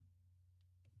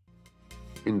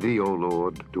In thee, O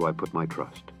Lord, do I put my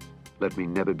trust. Let me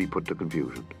never be put to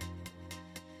confusion.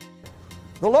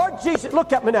 The Lord Jesus,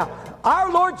 look at me now.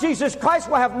 Our Lord Jesus Christ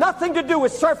will have nothing to do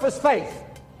with surface faith.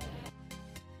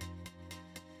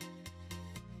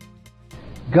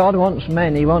 God wants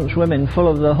men, He wants women full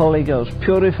of the Holy Ghost,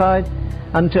 purified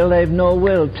until they've no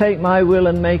will. Take my will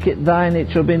and make it thine,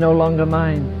 it shall be no longer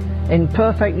mine. In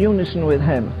perfect unison with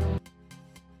Him.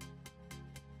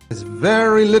 There's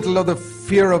very little of the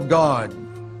fear of God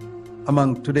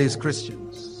among today's Christians.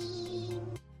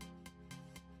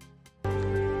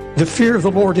 The fear of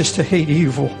the Lord is to hate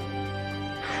evil.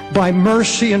 By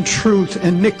mercy and truth,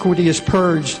 iniquity is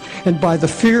purged, and by the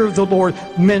fear of the Lord,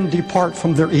 men depart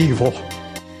from their evil.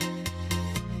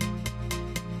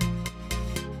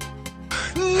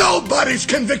 Nobody's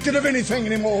convicted of anything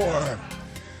anymore.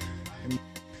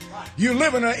 You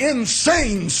live in an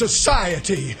insane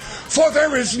society, for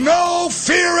there is no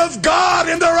fear of God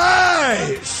in their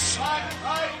eyes.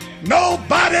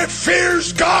 Nobody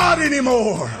fears God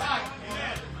anymore.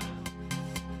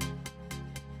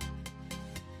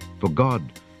 For God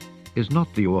is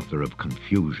not the author of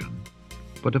confusion,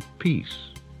 but of peace,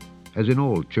 as in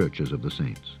all churches of the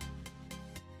saints.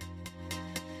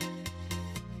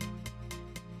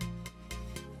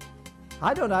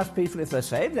 I don't ask people if they're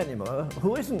saved anymore.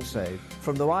 Who isn't saved?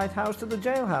 From the White House to the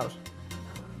jailhouse.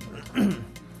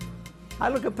 I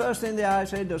look a person in the eye and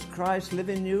say, does Christ live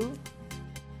in you?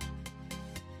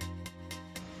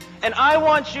 And I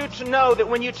want you to know that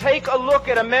when you take a look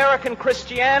at American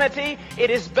Christianity, it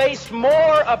is based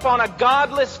more upon a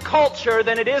godless culture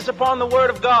than it is upon the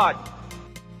Word of God.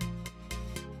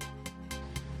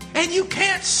 And you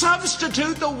can't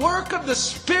substitute the work of the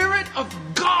Spirit of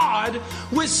God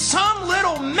with some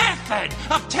little method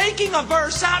of taking a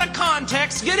verse out of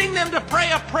context, getting them to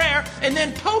pray a prayer, and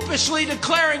then popishly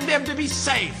declaring them to be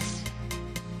safe,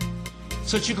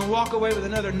 so that you can walk away with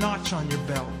another notch on your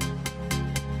belt.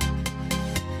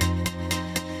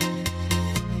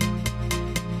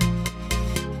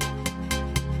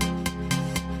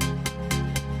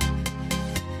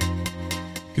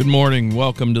 Good morning.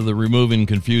 Welcome to the Removing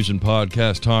Confusion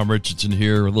podcast. Tom Richardson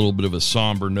here. A little bit of a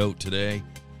somber note today.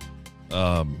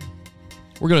 We're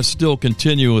going to still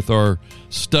continue with our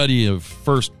study of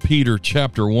 1 Peter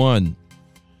chapter 1.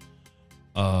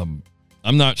 I'm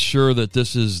not sure that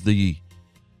this is the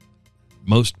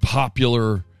most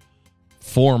popular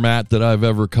format that I've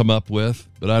ever come up with,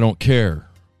 but I don't care.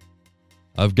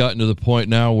 I've gotten to the point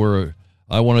now where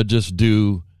I want to just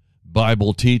do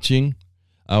Bible teaching.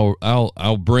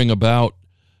 I'll bring about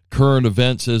current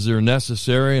events as they're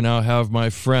necessary, and I'll have my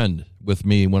friend with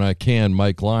me when I can,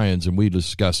 Mike Lyons, and we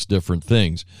discuss different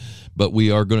things. But we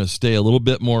are going to stay a little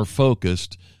bit more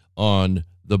focused on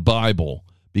the Bible,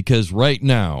 because right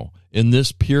now, in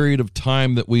this period of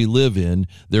time that we live in,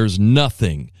 there's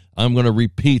nothing, I'm going to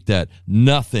repeat that,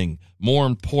 nothing more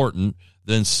important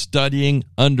than studying,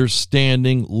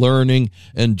 understanding, learning,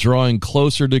 and drawing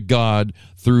closer to God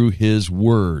through His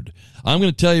Word. I'm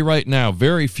going to tell you right now,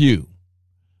 very few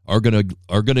are going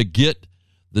to get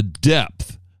the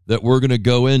depth that we're going to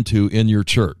go into in your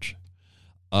church.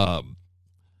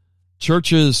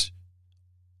 Churches,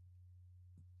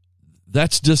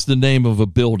 that's just the name of a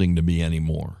building to me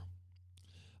anymore.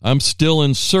 I'm still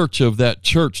in search of that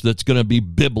church that's going to be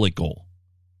biblical.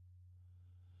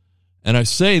 And I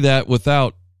say that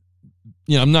without,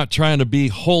 I'm not trying to be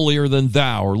holier than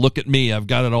thou or look at me, I've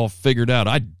got it all figured out.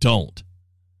 I don't.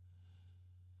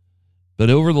 But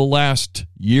over the last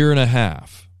year and a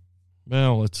half,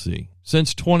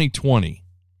 since 2020,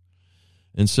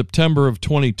 in September of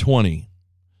 2020,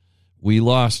 we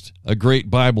lost a great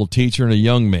Bible teacher and a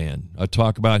young man. I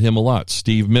talk about him a lot,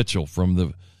 Steve Mitchell from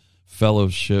the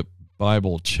Fellowship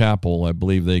Bible Chapel, I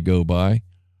believe they go by.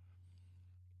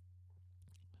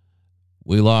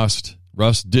 We lost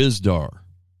Russ Dizdar.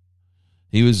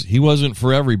 He wasn't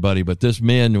for everybody, but this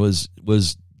man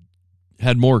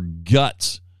had more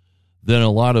guts than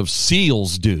a lot of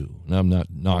SEALs do. And I'm not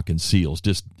knocking SEALs,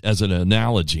 just as an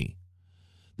analogy.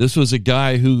 This was a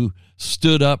guy who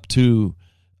stood up to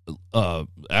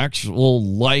actual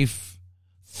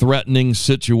life-threatening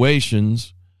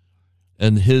situations,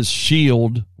 and his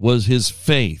shield was his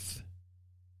faith.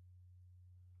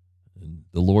 And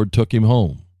the Lord took him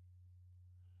home.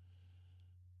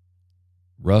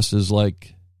 Russ is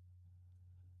like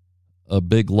a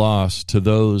big loss to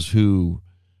those who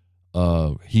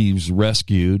he's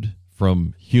rescued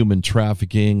from human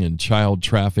trafficking and child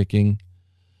trafficking.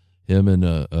 Him and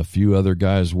a few other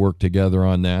guys worked together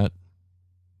on that.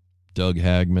 Doug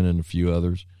Hagman and a few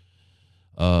others.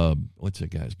 what's that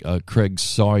guy's? Craig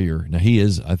Sawyer. Now he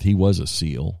was a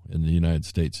SEAL in the United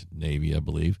States Navy, I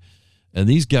believe. And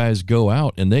these guys go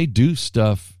out and they do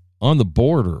stuff on the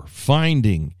border,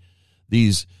 finding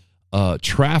these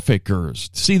traffickers.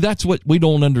 See, that's what we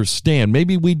don't understand.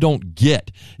 Maybe we don't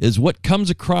get is what comes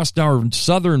across our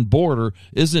southern border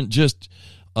isn't just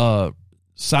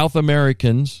South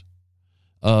Americans,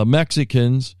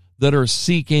 Mexicans that are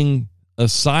seeking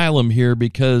asylum here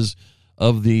because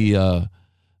of the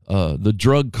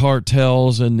drug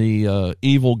cartels and the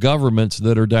evil governments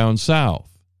that are down south.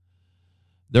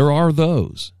 There are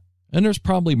those, and there's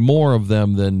probably more of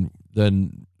them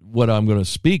than what I'm going to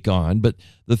speak on. But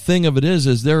the thing of it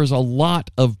is there's a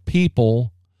lot of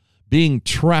people being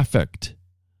trafficked,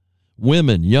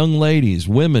 women, young ladies,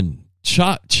 women,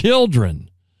 children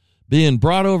being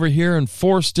brought over here and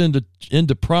forced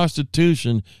into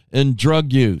prostitution and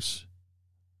drug use.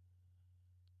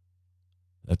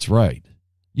 That's right.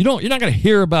 You're not going to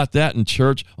hear about that in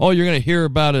church. All you're going to hear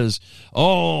about is,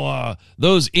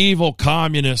 those evil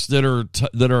communists that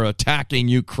are attacking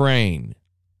Ukraine.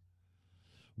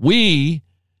 We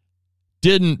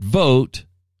didn't vote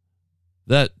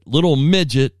that little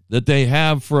midget that they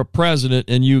have for a president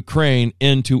in Ukraine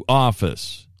into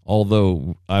office.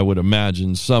 Although I would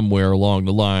imagine somewhere along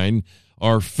the line,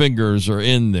 our fingers are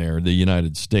in there, the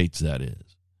United States, that is.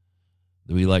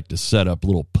 We like to set up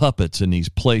little puppets in these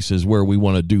places where we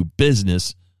want to do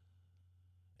business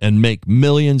and make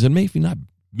millions, and maybe not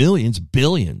millions,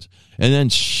 billions, and then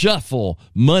shuffle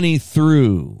money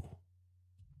through.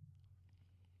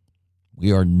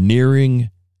 We are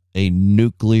nearing a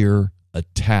nuclear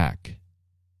attack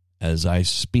as I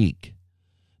speak.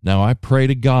 Now, I pray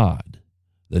to God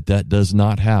that does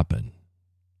not happen.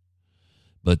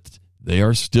 But they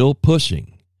are still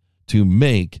pushing to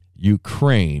make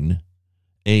Ukraine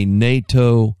a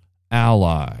NATO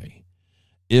ally.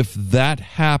 If that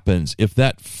happens, if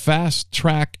that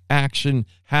fast-track action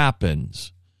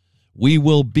happens, we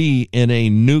will be in a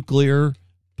nuclear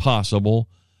possible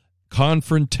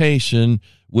confrontation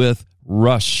with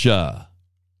Russia.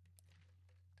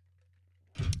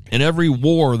 In every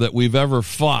war that we've ever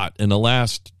fought in the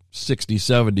last 60,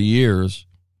 70 years,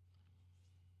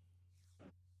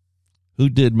 who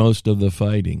did most of the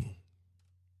fighting?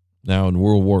 Now, in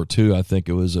World War II, I think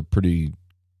it was a pretty,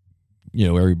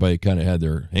 everybody kind of had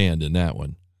their hand in that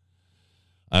one.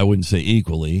 I wouldn't say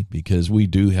equally, because we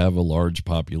do have a large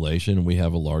population and we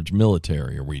have a large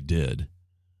military, or we did.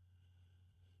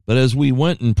 But as we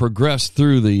went and progressed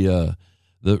through the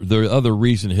other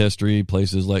recent history,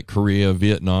 places like Korea,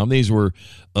 Vietnam, these were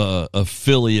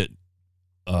affiliate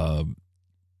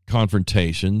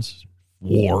confrontations,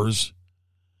 wars,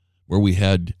 where we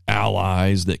had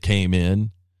allies that came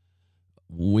in.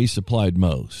 We supplied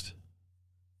most.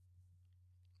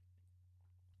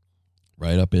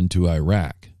 Right up into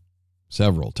Iraq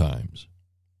several times.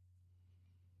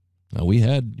 Now, we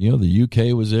had, the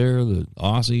UK was there, the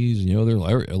Aussies,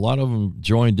 a lot of them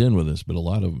joined in with us, but a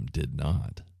lot of them did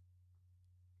not.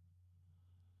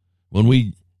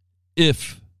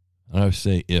 I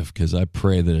say if, because I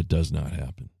pray that it does not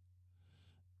happen.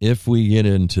 If we get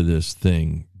into this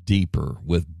thing deeper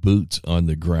with boots on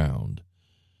the ground,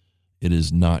 it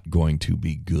is not going to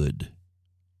be good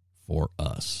for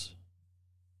us.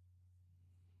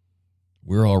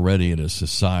 We're already in a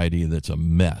society that's a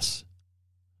mess.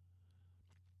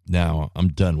 Now, I'm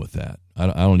done with that. I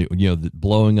don't, the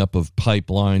blowing up of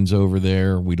pipelines over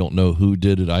there, we don't know who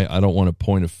did it. I don't want to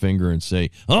point a finger and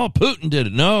say, oh, Putin did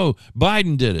it. No,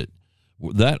 Biden did it.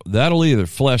 That'll either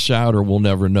flesh out or we'll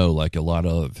never know, like a lot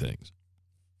of other things.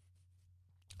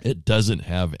 It doesn't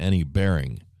have any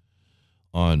bearing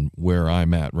on where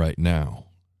I'm at right now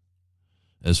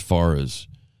as far as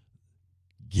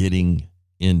getting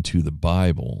into the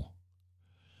Bible.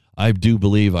 I do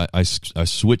believe I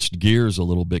switched gears a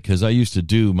little bit, because I used to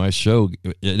do my show.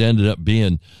 It ended up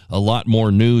being a lot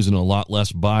more news and a lot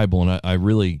less Bible. And I'm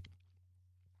going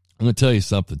to tell you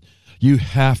something. You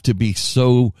have to be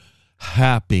so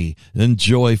happy and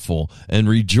joyful and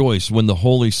rejoice when the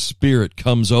Holy Spirit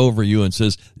comes over you and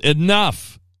says,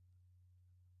 enough.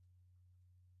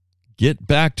 Get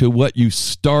back to what you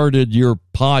started your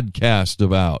podcast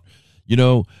about.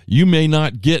 You may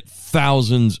not get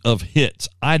thousands of hits.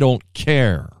 I don't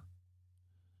care.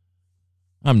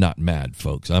 I'm not mad,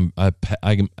 folks. I'm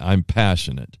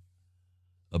passionate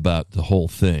about the whole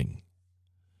thing.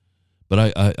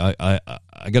 But I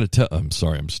got to tell. I'm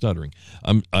sorry, I'm stuttering.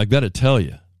 I got to tell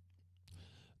you.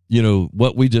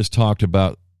 What we just talked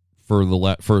about for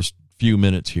the first few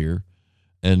minutes here,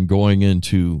 and going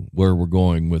into where we're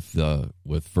going with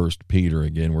 1 Peter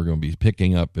again. We're going to be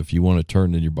picking up, if you want to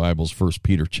turn in your Bibles, 1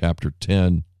 Peter chapter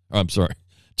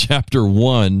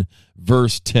 1,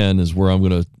 verse 10 is where I'm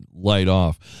going to light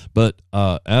off. But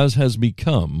as has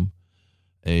become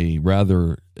a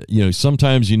rather,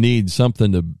 sometimes you need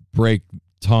something to break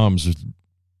Tom's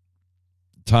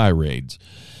tirades.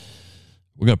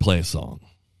 We're going to play a song.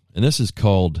 And this is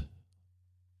called,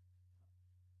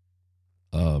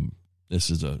 this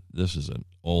is an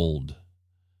old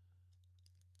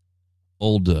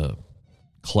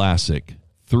classic,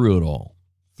 Through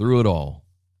It All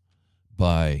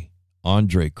by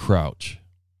Andre Crouch.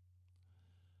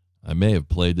 I may have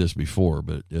played this before,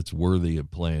 but it's worthy of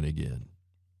playing again.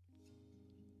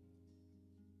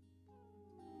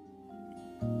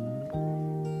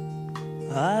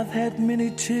 I've had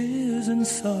many tears and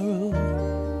sorrow.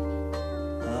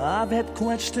 I've had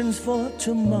questions for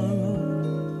tomorrow.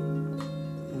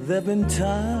 There've been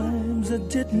times I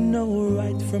didn't know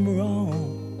right from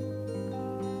wrong.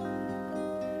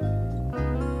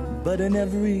 But in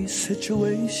every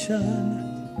situation,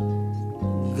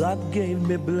 God gave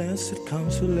me blessed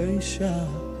consolation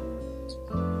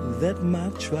that my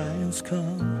trials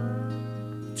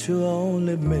come to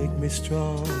only make me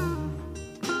strong.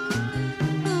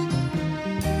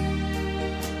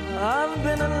 I've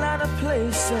been a lot of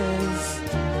places,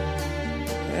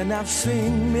 and I've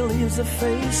seen millions of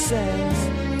faces,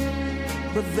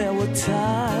 but there were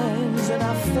times that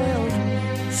I felt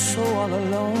so all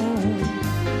alone.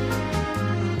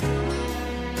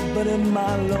 But in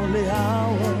my lonely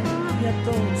hour, yet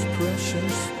those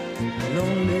precious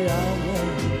lonely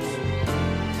hours,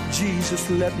 Jesus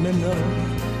let me know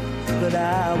that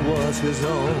I was his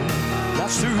own.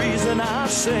 That's the reason I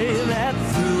say that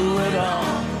through it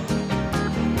all,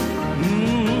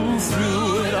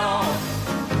 through it all,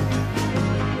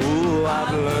 oh,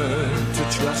 I've learned to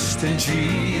trust in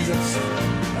Jesus.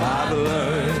 I've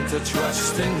learned to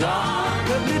trust in God.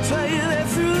 Let me tell you that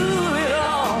through it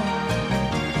all,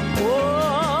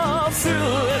 oh,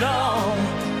 through it all,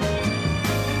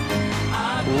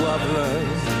 oh, I've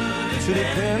learned to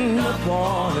depend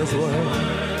upon his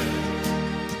word.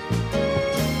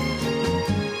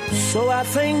 So I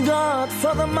thank God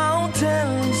for the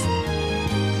mountains,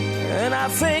 and I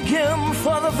thank him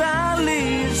for the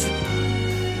valleys,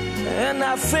 and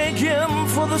I thank him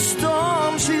for the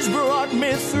storms he's brought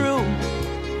me through.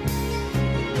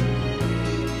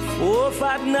 Oh, if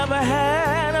I'd never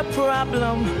had a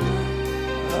problem,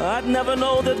 I'd never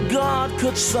know that God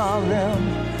could solve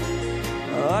them.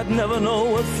 I'd never know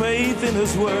what faith in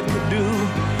his word could do.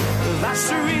 That's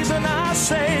the reason I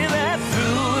say that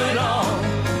through it all,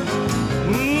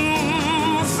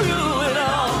 through it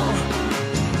all,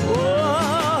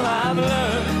 oh, I've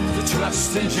learned to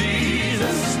trust in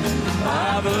Jesus.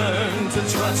 I've learned to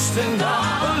trust in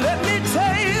God. But let me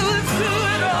tell you that through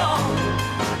it all,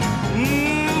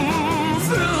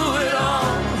 through it all,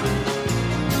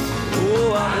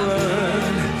 oh, I've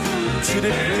learned to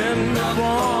depend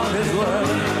upon his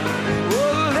word.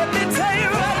 Oh, let me tell you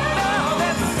right now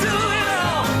that through it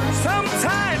all,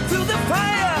 sometime through the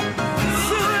fire,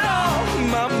 through it all,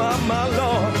 my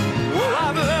Lord, oh,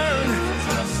 I've learned to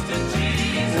trust in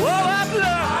Jesus. Oh, I've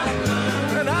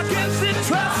learned, and I can see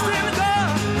trust in God,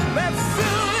 that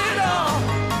through it all,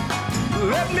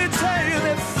 let me tell you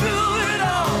that through it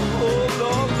all, oh,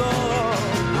 Lord,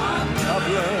 I've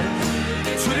learned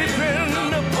to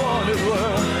depend upon his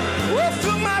word. Oh,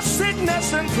 through my sickness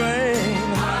and pain,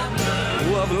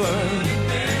 oh, I've learned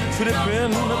to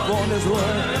depend upon his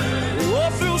word. Oh,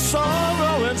 through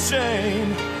sorrow and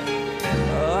shame,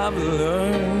 I've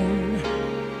learned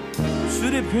to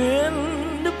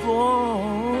depend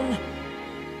upon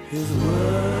his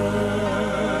word.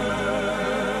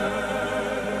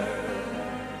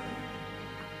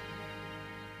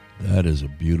 That is a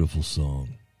beautiful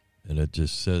song, and it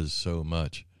just says so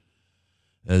much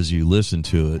as you listen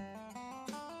to it.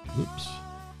 Oops,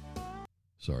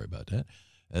 sorry about that.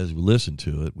 As we listen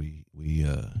to it, we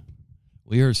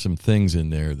heard some things in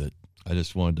there that I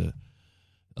just wanted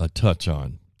to touch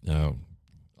on. Now,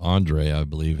 Andre, I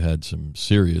believe, had some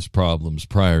serious problems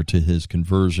prior to his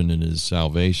conversion and his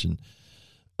salvation.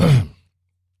 But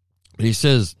he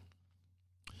says,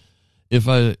 if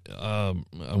I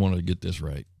want to get this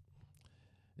right,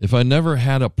 if I never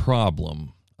had a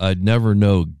problem, I'd never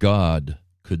know God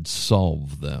could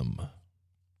solve them.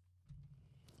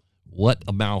 What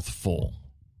a mouthful.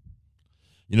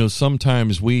 You know,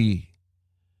 sometimes we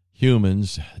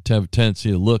humans have a tendency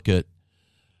to look at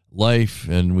life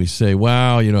and we say,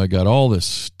 wow, I got all this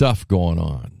stuff going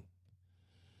on.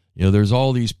 There's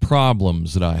all these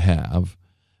problems that I have,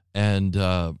 And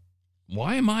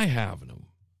why am I having them?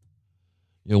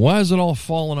 Why is it all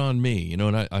falling on me?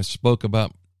 And I spoke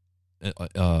about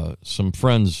some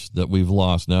friends that we've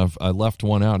lost. Now, if I left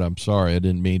one out, I'm sorry. I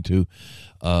didn't mean to.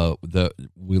 That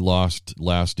we lost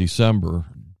last December,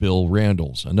 Bill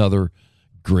Randalls, another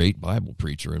great Bible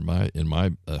preacher in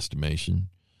my estimation.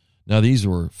 Now, these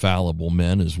were fallible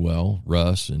men as well,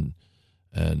 Russ and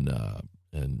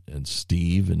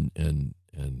Steve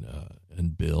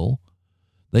and Bill.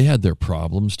 They had their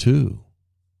problems too.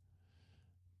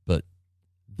 But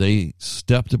they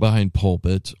stepped behind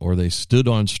pulpits or they stood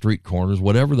on street corners,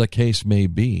 whatever the case may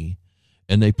be,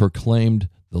 and they proclaimed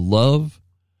the love,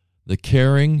 the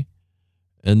caring,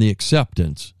 and the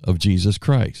acceptance of Jesus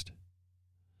Christ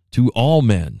to all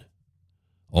men.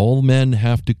 All men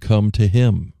have to come to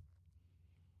him.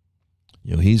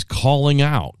 He's calling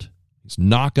out. He's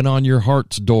knocking on your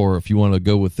heart's door, if you want to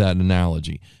go with that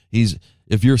analogy.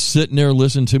 If you're sitting there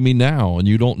listening to me now and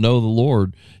you don't know the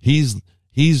Lord,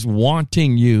 he's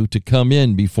wanting you to come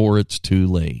in before it's too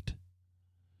late.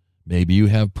 Maybe you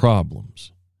have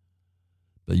problems,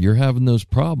 but you're having those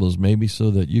problems maybe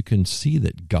so that you can see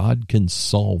that God can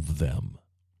solve them.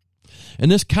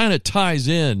 And this kind of ties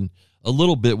in a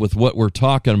little bit with what we're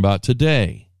talking about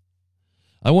today.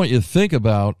 I want you to think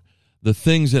about the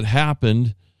things that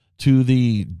happened to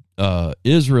the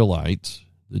Israelites,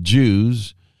 the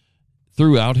Jews,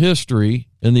 throughout history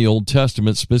in the Old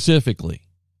Testament specifically.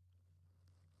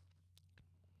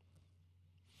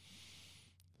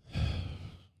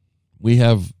 We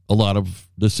have a lot of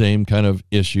the same kind of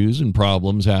issues and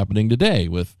problems happening today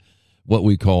with what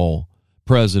we call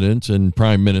presidents and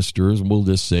prime ministers. We'll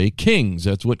just say kings.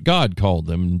 That's what God called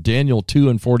them. In Daniel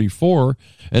 2:44,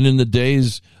 and in the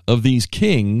days of these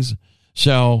kings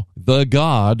shall the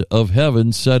God of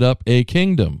heaven set up a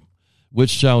kingdom, which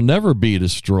shall never be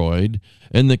destroyed,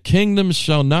 and the kingdom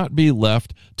shall not be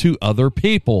left to other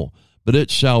people, but it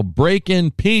shall break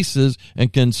in pieces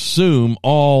and consume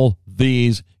all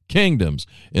these kingdoms,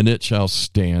 and it shall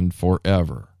stand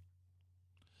forever.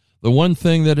 The one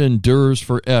thing that endures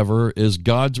forever is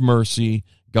God's mercy,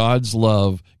 God's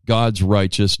love, God's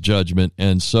righteous judgment,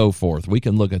 and so forth. We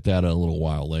can look at that in a little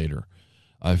while later.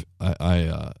 As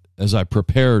I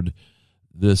prepared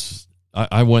this,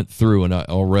 I went through and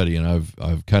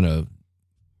I've kind of,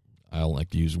 I don't like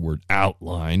to use the word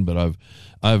outline, but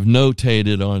I've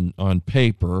notated on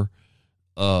paper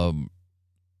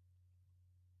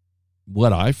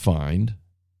what I find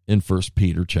in 1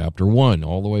 Peter chapter 1,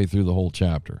 all the way through the whole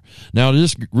chapter. Now, to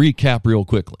just recap real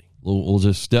quickly, we'll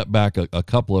just step back a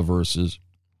couple of verses,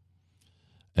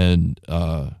 and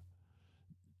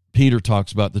Peter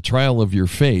talks about the trial of your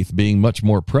faith being much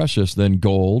more precious than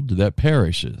gold that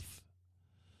perisheth.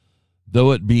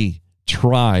 Though it be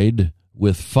tried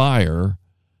with fire,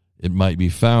 it might be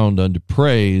found unto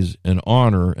praise and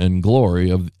honor and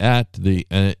glory at the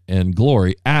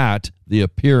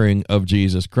appearing of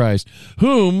Jesus Christ,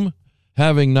 whom,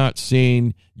 having not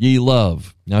seen, ye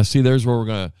love. Now, see, there's where we're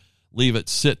going to leave it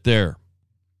sit there.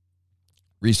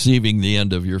 Receiving the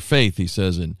end of your faith, he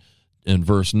says in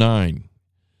verse 9,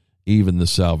 even the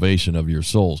salvation of your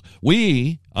souls.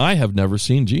 I have never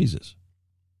seen Jesus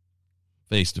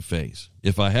face to face.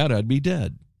 If I had, I'd be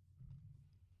dead.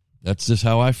 That's just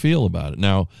how I feel about it.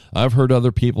 Now, I've heard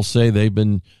other people say they've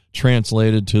been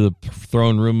translated to the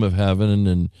throne room of heaven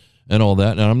and all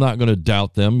that. And I'm not going to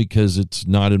doubt them because it's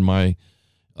not in my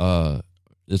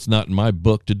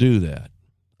book to do that.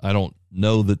 I don't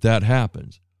know that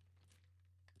happens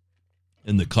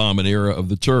in the common era of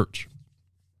the church.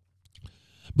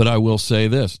 But I will say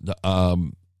this: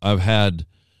 I've had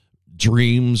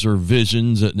dreams or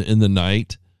visions in the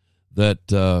night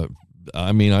that.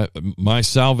 My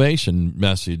salvation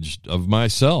message of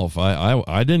myself,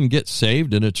 I didn't get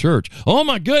saved in a church. Oh,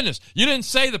 my goodness, you didn't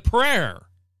say the prayer.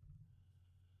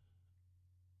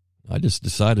 I just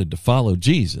decided to follow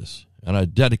Jesus, and I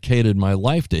dedicated my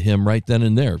life to him right then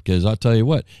and there, because I'll tell you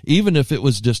what, even if it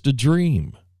was just a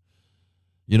dream,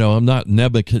 I'm not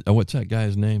what's that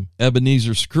guy's name?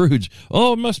 Ebenezer Scrooge.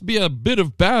 Oh, it must be a bit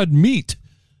of bad meat.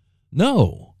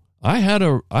 No, I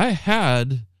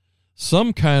had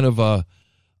some kind of a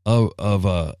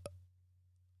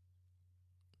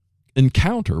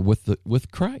encounter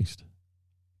with Christ,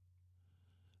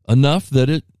 enough that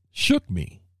it shook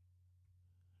me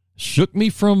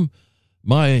from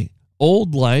my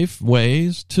old life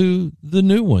ways to the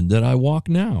new one that I walk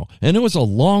now. And it was a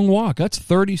long walk. That's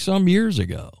 30 some years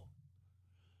ago.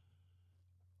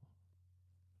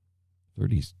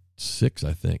 36,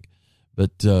 I think.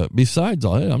 But besides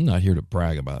all that, I'm not here to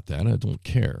brag about that. I don't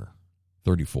care.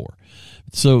 34.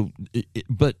 So,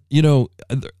 but,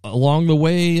 along the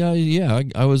way,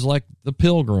 I was like the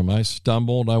pilgrim. I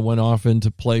stumbled. I went off into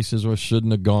places where I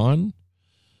shouldn't have gone.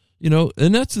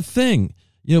 And that's the thing.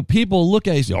 People look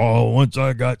at you and say, oh, once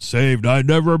I got saved, I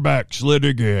never backslid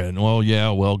again.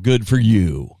 Well, good for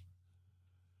you.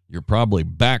 You're probably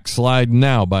backsliding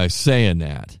now by saying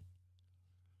that.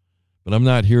 But I'm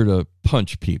not here to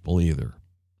punch people either.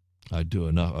 I've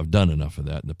done enough of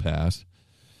that in the past.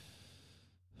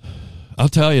 I'll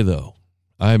tell you though,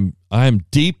 I'm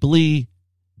deeply,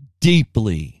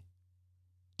 deeply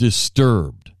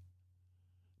disturbed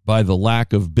by the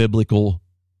lack of biblical,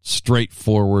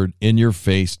 straightforward,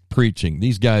 in-your-face preaching.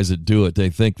 These guys that do it, they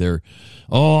think they're,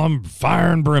 I'm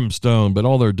fire and brimstone, but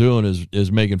all they're doing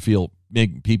is making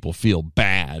people feel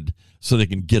bad so they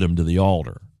can get them to the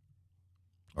altar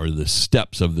or the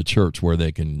steps of the church where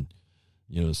they can,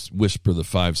 whisper the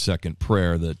 5-second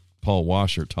prayer that Paul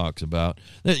Washer talks about.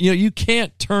 You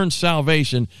can't turn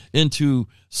salvation into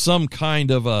some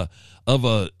kind of a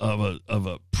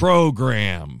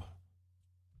program.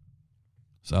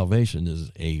 Salvation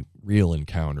is a real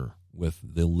encounter with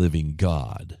the living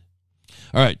God.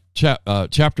 All right,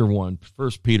 chapter 1,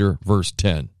 1 Peter, verse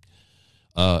 10.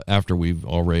 After we've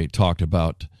already talked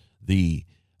about the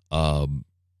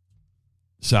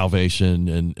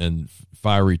salvation and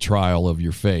fiery trial of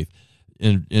your faith.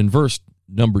 In verse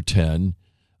number 10,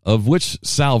 of which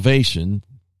salvation,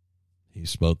 he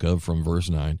spoke of from verse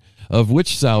 9, of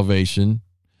which salvation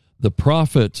the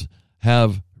prophets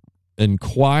have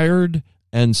inquired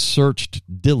and searched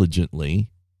diligently,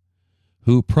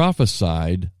 who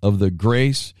prophesied of the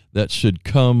grace that should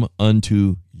come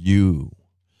unto you.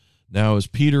 Now, as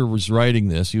Peter was writing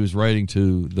this, he was writing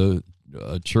to the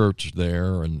church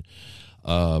there, and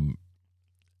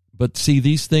but see,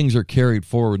 these things are carried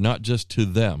forward not just to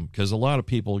them, because a lot of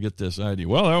people get this idea,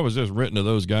 well, that was just written to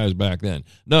those guys back then.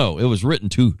 No, it was written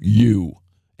to you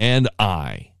and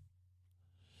I.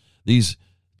 These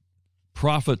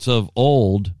prophets of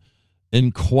old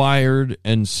inquired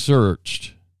and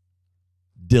searched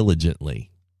diligently,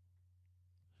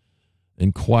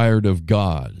 inquired of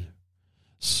God,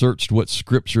 searched what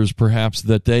scriptures perhaps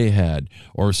that they had,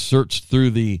 or searched through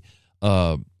the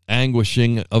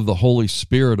anguishing of the Holy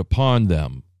Spirit upon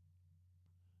them,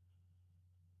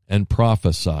 and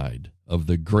prophesied of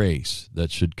the grace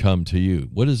that should come to you.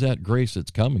 What is that grace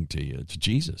that's coming to you? It's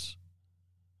Jesus.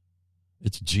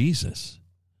 It's Jesus.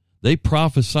 They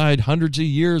prophesied hundreds of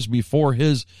years before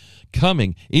his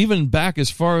coming, even back as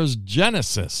far as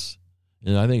Genesis.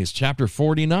 And I think it's chapter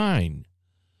 49.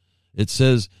 It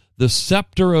says, the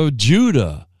scepter of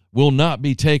Judah will not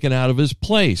be taken out of his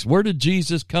place. Where did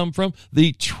Jesus come from?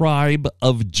 The tribe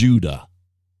of Judah.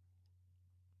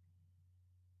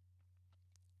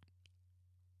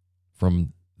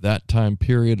 From that time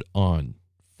period on,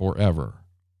 forever,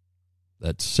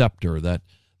 that scepter, that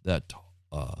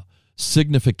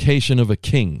signification of a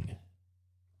king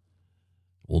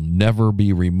will never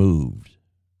be removed.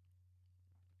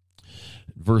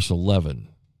 Verse 11,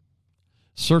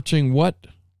 searching what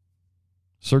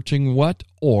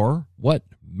or what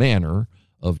manner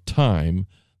of time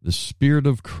the Spirit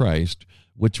of Christ,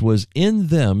 which was in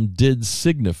them, did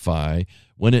signify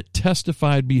when it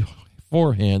testified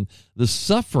beforehand the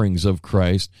sufferings of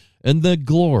Christ and the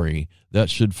glory that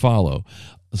should follow.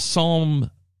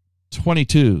 Psalm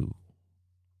 22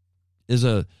 is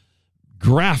a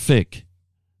graphic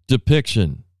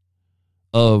depiction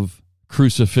of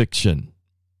crucifixion.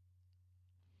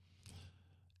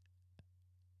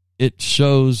 It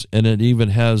shows, and it even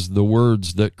has the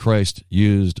words that Christ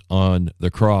used on the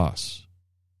cross.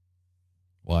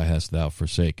 Why hast thou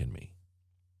forsaken me?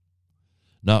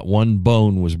 Not one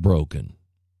bone was broken.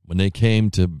 When they came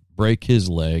to break his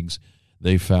legs,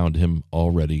 they found him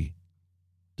already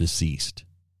deceased.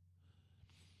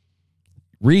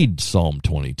 Read Psalm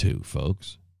 22,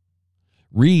 folks.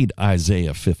 Read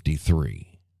Isaiah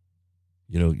 53.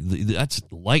 That's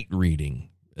light reading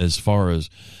as far as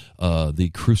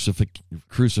the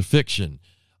crucifixion.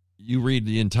 You read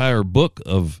the entire book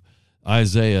of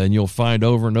Isaiah, and you'll find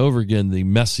over and over again the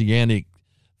messianic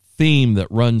theme that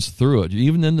runs through it.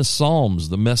 Even in the Psalms,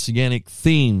 the messianic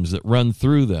themes that run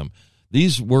through them.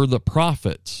 These were the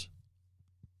prophets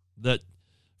that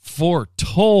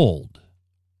foretold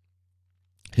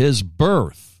his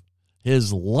birth,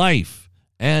 his life,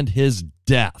 and his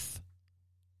death.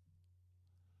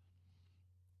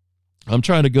 I'm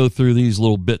trying to go through these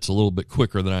little bits a little bit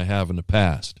quicker than I have in the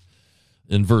past.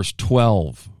 In verse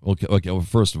 12, well,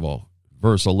 first of all,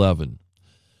 verse 11,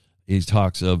 he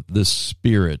talks of the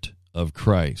Spirit of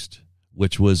Christ,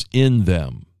 which was in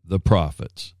them, the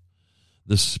prophets.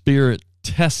 The Spirit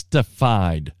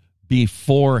testified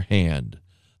beforehand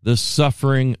the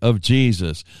suffering of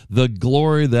Jesus, the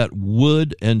glory that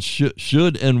would and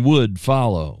should and would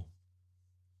follow.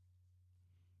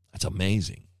 That's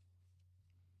amazing.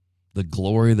 The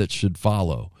glory that should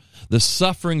follow. The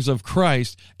sufferings of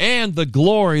Christ and the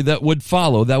glory that would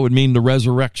follow. That would mean the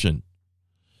resurrection.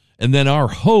 And then our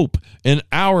hope in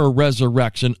our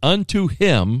resurrection unto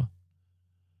him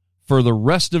for the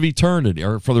rest of eternity,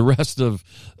 or for the rest of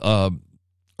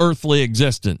earthly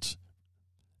existence.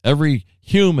 Every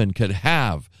human could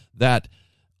have that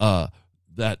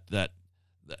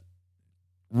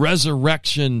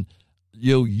resurrection,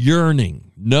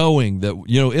 yearning, knowing that,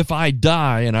 if I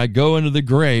die and I go into the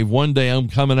grave, one day I'm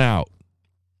coming out.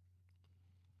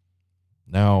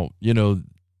 Now, a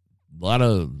lot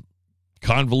of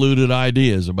convoluted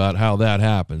ideas about how that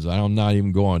happens. I'm not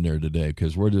even going there today,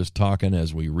 because we're just talking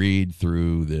as we read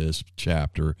through this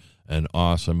chapter, an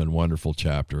awesome and wonderful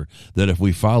chapter, that if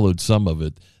we followed some of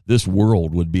it, this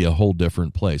world would be a whole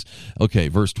different place. Okay,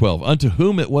 verse 12. Unto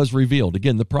whom it was revealed,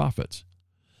 again, the prophets,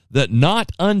 that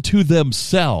not unto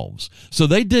themselves. So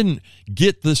they didn't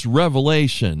get this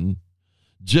revelation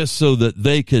just so that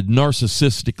they could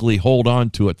narcissistically hold on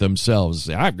to it themselves.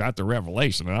 Say, I've got the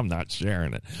revelation and I'm not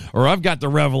sharing it. Or I've got the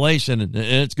revelation and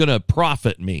it's going to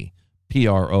profit me.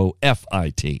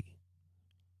 Profit.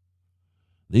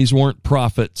 These weren't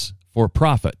prophets for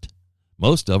profit.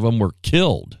 Most of them were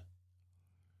killed.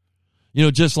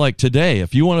 Just like today,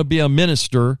 if you want to be a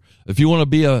minister, if you want to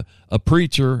be a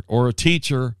preacher or a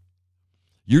teacher,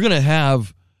 you're going to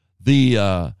have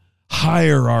the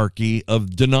hierarchy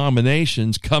of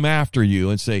denominations come after you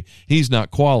and say, he's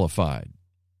not qualified.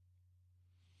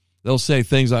 They'll say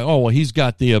things like, oh, well, he's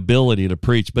got the ability to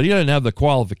preach, but he doesn't have the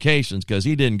qualifications because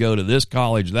he didn't go to this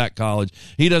college, that college.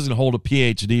 He doesn't hold a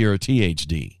PhD or a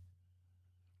THD.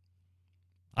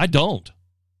 I don't.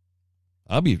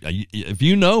 If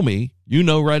you know me, you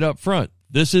know right up front,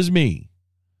 this is me.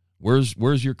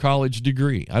 Where's your college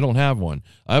degree? I don't have one.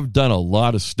 I've done a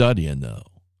lot of studying, though.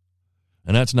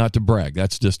 And that's not to brag.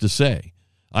 That's just to say.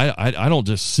 I don't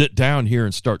just sit down here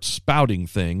and start spouting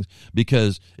things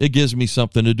because it gives me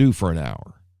something to do for an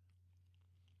hour.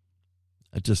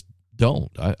 I just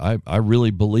don't. I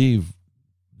really believe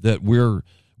that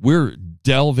we're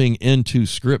delving into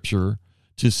Scripture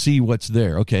to see what's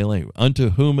there. Okay,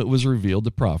 unto whom it was revealed,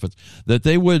 the prophets, that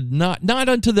they would not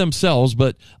unto themselves,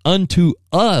 but unto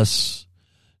us,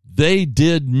 they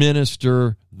did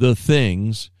minister the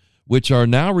things which are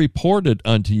now reported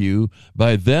unto you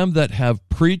by them that have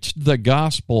preached the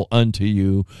gospel unto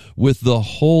you with the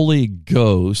Holy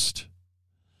Ghost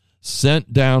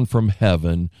sent down from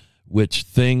heaven, which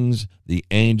things the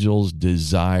angels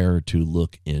desire to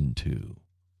look into.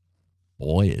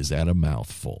 Boy, is that a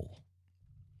mouthful.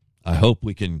 I hope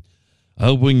we can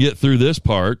get through this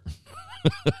part.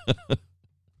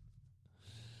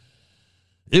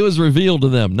 It was revealed to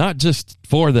them, not just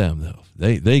for them, though.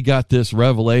 They got this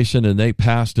revelation and they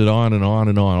passed it on and on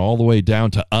and on, all the way down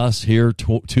to us here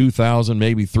 2,000,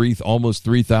 maybe almost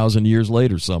 3,000 years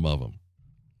later, some of them.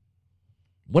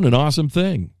 What an awesome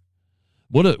thing.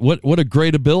 What a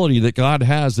great ability that God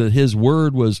has, that his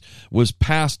word was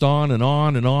passed on and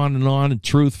on and on and on and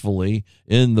truthfully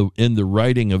in the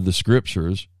writing of the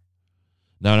Scriptures.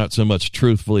 Now, not so much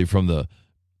truthfully from the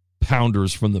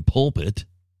pounders from the pulpit.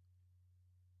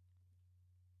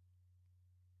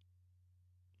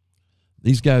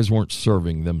 These guys weren't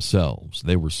serving themselves.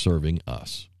 They were serving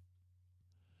us.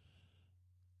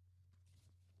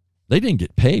 They didn't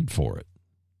get paid for it.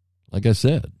 Like I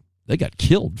said, they got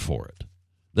killed for it.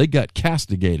 They got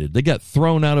castigated. They got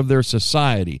thrown out of their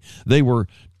society. They were,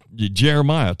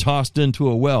 Jeremiah, tossed into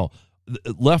a well,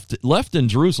 left in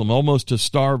Jerusalem almost to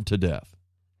starve to death.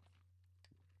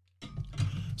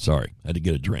 Sorry, I had to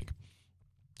get a drink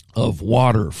of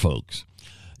water, folks.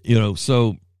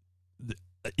 So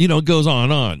it goes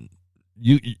on and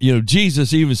on.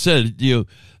 Jesus even said,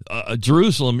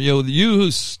 Jerusalem, you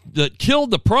that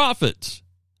killed the prophets,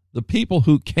 the people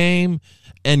who came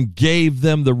and gave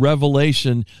them the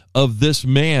revelation of this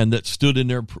man that stood in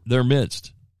their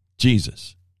midst,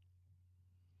 Jesus.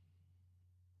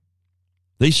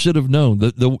 They should have known.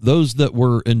 Those that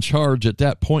were in charge at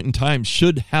that point in time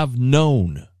should have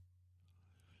known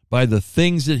by the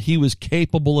things that he was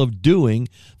capable of doing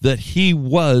that he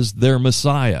was their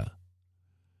Messiah.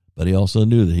 But he also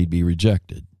knew that he'd be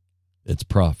rejected. It's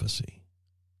prophecy.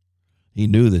 He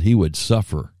knew that he would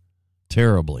suffer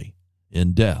terribly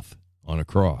in death on a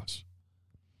cross.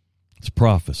 It's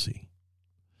prophecy.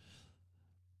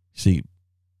 See,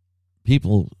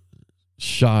 people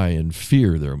shy and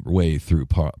fear their way through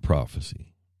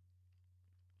prophecy.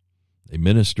 They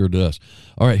ministered to us.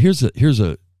 All right, here's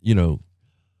a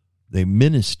they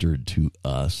ministered to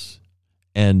us,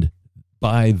 and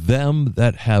by them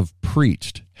that have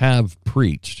preached,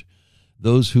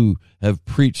 those who have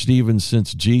preached even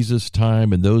since Jesus'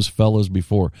 time and those fellows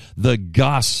before, the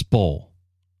gospel.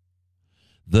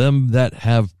 Them that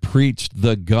have preached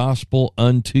the gospel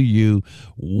unto you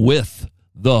with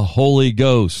the Holy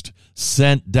Ghost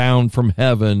sent down from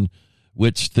heaven,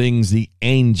 which things the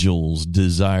angels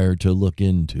desire to look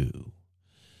into.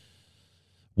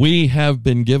 We have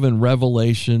been given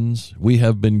revelations. We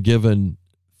have been given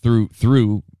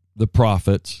through the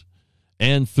prophets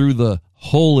and through the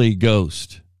Holy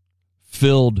Ghost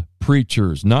filled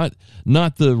preachers, not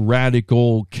the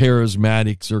radical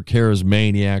charismatics or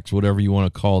charismaniacs, whatever you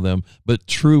want to call them, but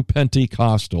true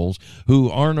Pentecostals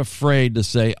who aren't afraid to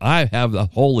say, I have the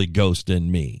Holy Ghost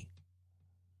in me.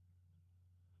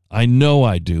 I know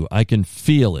I do. I can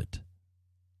feel it.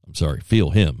 Feel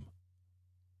him.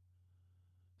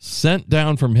 Sent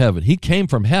down from heaven. He came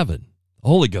from heaven, the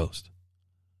Holy Ghost.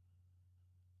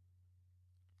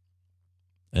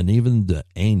 And even the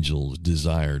angels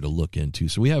desire to look into.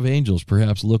 So we have angels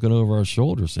perhaps looking over our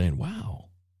shoulder saying, wow,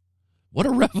 what a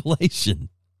revelation.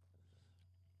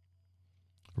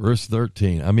 Verse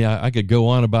 13. I mean, I could go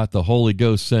on about the Holy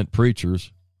Ghost sent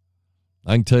preachers.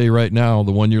 I can tell you right now,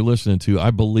 the one you're listening to,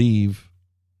 I believe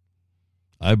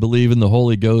in the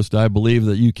Holy Ghost. I believe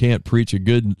that you can't preach a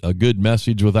good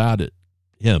message without it.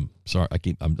 Him. Sorry, I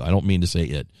don't mean to say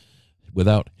it.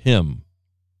 Without him.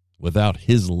 Without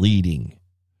his leading.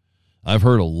 I've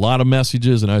heard a lot of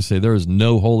messages, and I say there is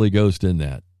no Holy Ghost in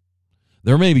that.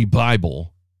 There may be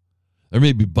Bible. There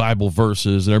may be Bible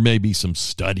verses. There may be some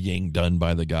studying done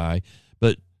by the guy.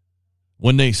 But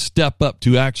when they step up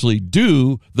to actually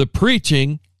do the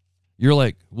preaching, you're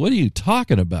like, what are you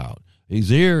talking about? He's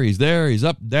here, he's there, he's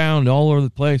up, down, all over the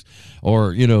place.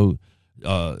 Or,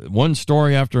 one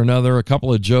story after another, a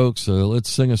couple of jokes.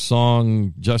 Let's sing a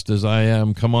song, Just As I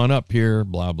Am. Come on up here,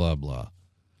 blah, blah, blah.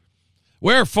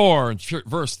 Wherefore, in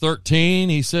verse 13,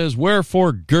 he says,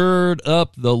 wherefore gird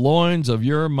up the loins of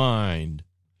your mind.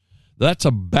 That's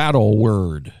a battle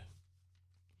word.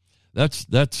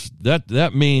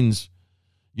 That means,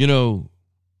 let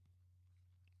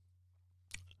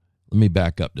me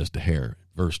back up just a hair.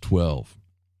 Verse 12.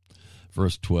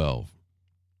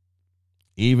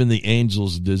 Even the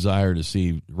angels desire to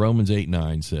see. Romans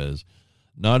 8:9 says,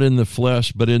 not in the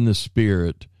flesh, but in the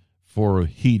spirit, for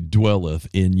he dwelleth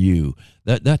in you.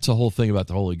 That's the whole thing about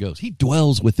the Holy Ghost. He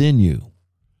dwells within you.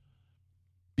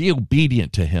 Be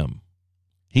obedient to him.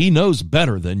 He knows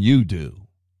better than you do.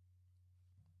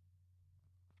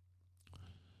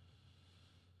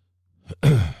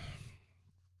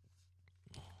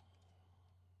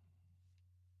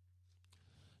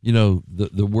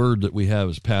 The word that we have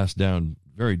is passed down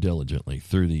very diligently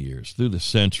through the years, through the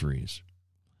centuries.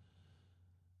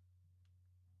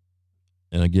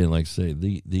 And again, like I say,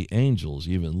 the angels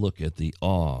even look at the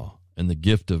awe and the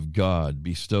gift of God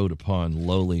bestowed upon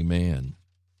lowly man.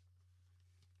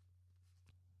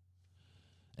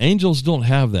 Angels don't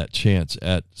have that chance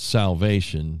at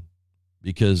salvation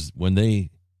because when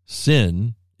they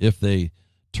sin, if they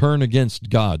turn against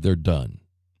God, they're done.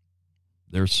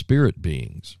 They're spirit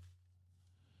beings.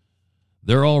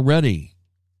 They're already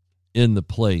in the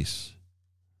place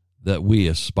that we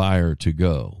aspire to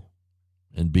go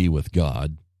and be with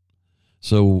God.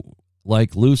 So,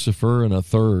 like Lucifer and a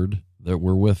third that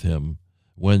were with him,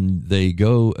 when they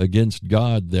go against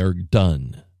God, they're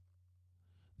done.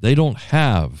 They don't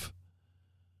have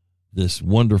this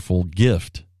wonderful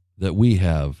gift that we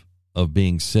have of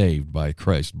being saved by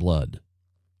Christ's blood.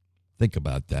 Think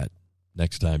about that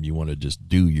next time you want to just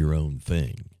do your own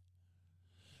thing.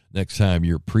 Next time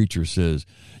your preacher says,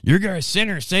 you're a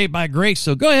sinner saved by grace,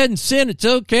 so go ahead and sin. It's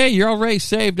okay. You're already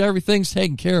saved. Everything's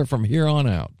taken care of from here on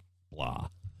out. Blah.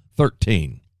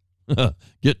 13.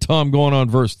 Get Tom going on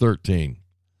verse 13.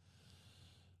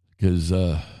 Because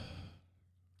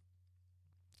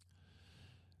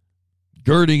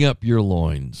girding up your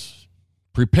loins.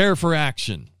 Prepare for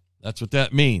action. That's what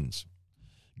that means.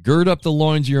 Gird up the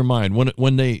loins of your mind.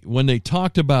 When they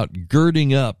talked about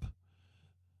girding up,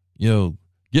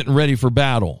 getting ready for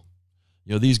battle.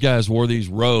 These guys wore these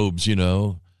robes,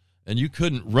 and you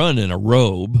couldn't run in a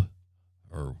robe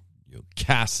or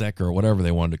cassock or whatever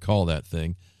they wanted to call that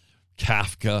thing.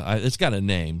 Kafka. It's got a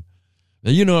name.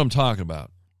 Now, you know what I'm talking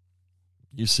about.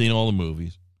 You've seen all the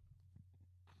movies.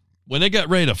 When they got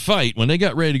ready to fight, when they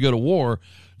got ready to go to war,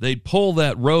 they'd pull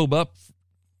that robe up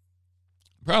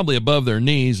probably above their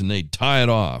knees and they'd tie it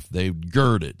off. They'd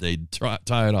gird it. They'd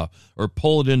tie it off or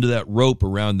pull it into that rope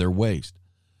around their waist.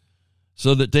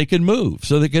 so that they could move,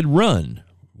 so they could run,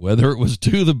 whether it was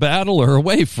to the battle or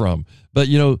away from. But,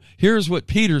 here's what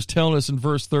Peter's telling us in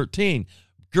verse 13.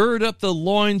 Gird up the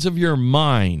loins of your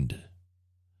mind.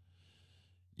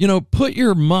 Put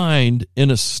your mind in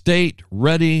a state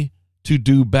ready to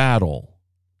do battle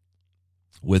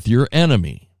with your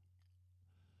enemy.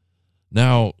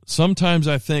 Now, sometimes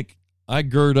I think I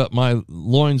gird up my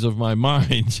loins of my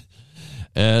mind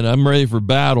and I'm ready for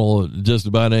battle just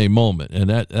about any moment. And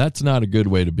that's not a good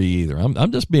way to be either.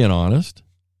 I'm just being honest.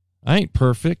 I ain't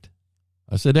perfect.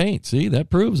 I said ain't. See, that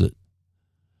proves it.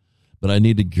 But I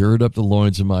need to gird up the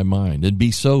loins of my mind and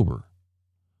be sober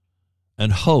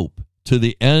and hope to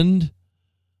the end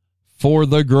for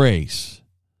the grace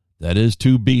that is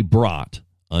to be brought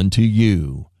unto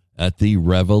you at the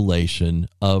revelation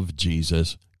of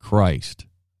Jesus Christ.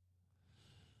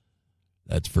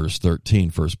 That's verse 13,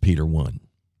 1 Peter 1.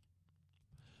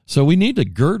 So we need to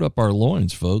gird up our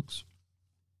loins, folks.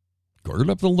 Gird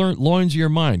up the loins of your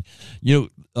mind.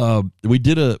 We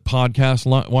did a podcast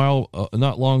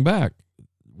not long back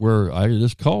where I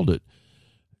just called it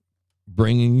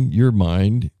bringing your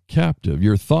mind captive,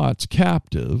 your thoughts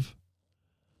captive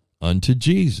unto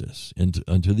Jesus, and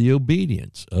unto the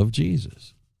obedience of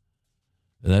Jesus.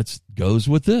 And that goes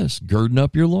with this, girding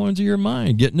up your loins of your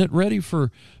mind, getting it ready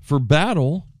for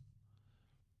battle.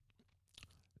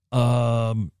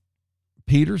 Paul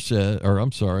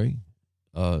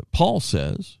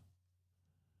says,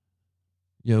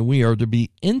 we are to be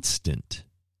instant,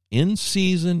 in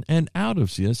season and out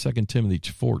of season. 2 Timothy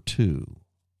 4:2.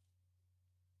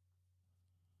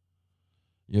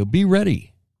 Be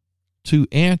ready to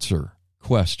answer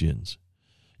questions,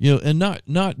 and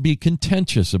not be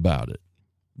contentious about it.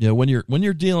 When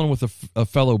you're dealing with a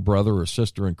fellow brother or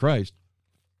sister in Christ,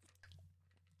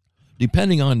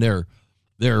 depending on their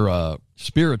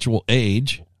spiritual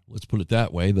age, let's put it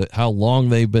that way, that how long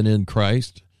they've been in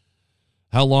Christ,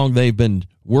 how long they've been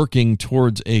working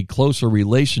towards a closer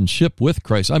relationship with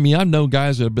Christ. I mean, I've known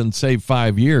guys that have been saved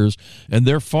 5 years, and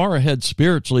they're far ahead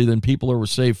spiritually than people who were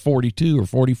saved 42 or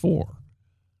 44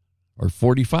 or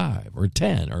 45 or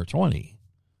 10 or 20.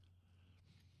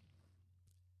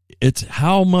 It's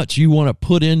how much you want to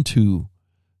put into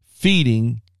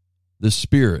feeding the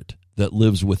Spirit that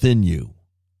lives within you.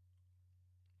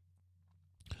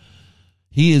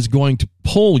 He is going to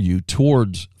pull you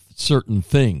towards certain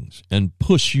things and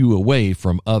push you away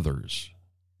from others.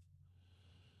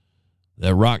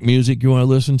 That rock music you want to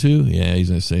listen to? Yeah, he's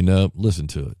going to say, no, listen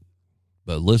to it.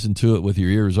 But listen to it with your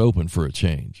ears open for a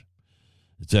change.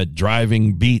 It's that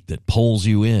driving beat that pulls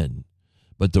you in.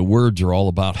 But the words are all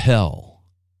about hell.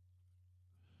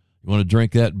 You want to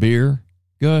drink that beer?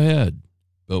 Go ahead.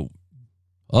 But,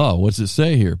 what's it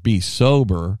say here? Be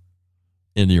sober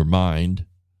in your mind.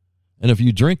 And if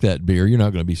you drink that beer, you're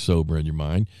not going to be sober in your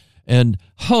mind. And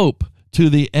hope to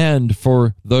the end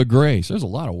for the grace. There's a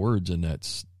lot of words in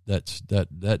that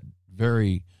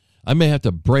very, I may have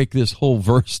to break this whole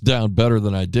verse down better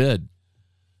than I did.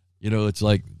 It's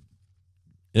like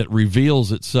it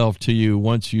reveals itself to you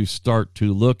once you start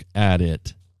to look at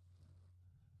it.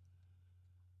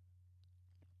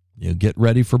 Get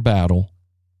ready for battle.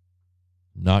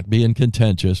 Not being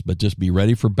contentious, but just be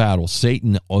ready for battle.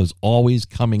 Satan is always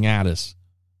coming at us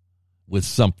with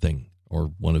something,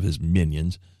 or one of his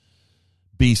minions.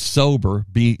 Be sober.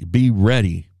 Be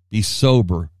ready. Be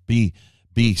sober. Be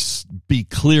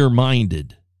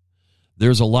clear-minded.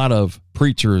 There's a lot of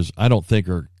preachers I don't think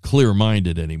are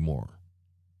clear-minded anymore.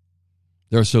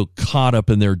 They're so caught up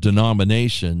in their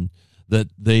denomination that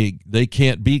they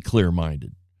can't be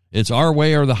clear-minded. It's our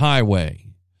way or the highway.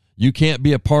 You can't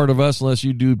be a part of us unless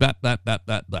you do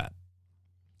that.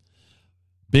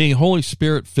 Being Holy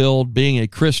Spirit filled, being a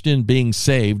Christian, being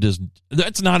saved,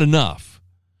 that's not enough.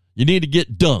 You need to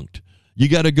get dunked. You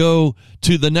got to go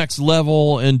to the next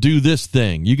level and do this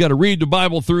thing. You got to read the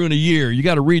Bible through in a year. You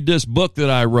got to read this book that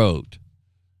I wrote.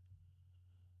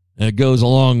 And it goes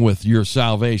along with your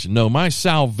salvation. No, my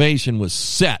salvation was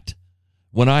set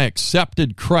when I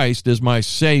accepted Christ as my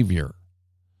Savior.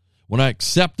 When I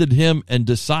accepted him and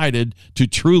decided to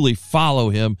truly follow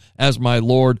him as my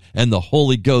Lord, and the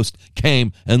Holy Ghost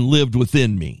came and lived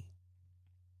within me.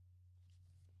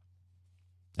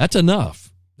 That's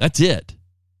enough. That's it.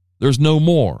 There's no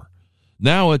more.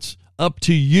 Now it's up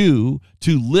to you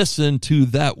to listen to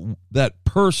that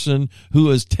person who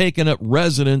has taken up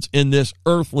residence in this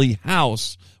earthly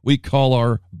house we call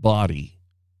our body,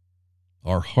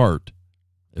 our heart,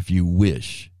 if you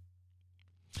wish.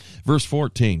 Verse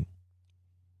 14.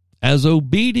 As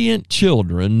obedient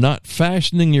children, not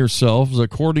fashioning yourselves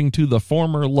according to the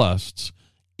former lusts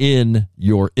in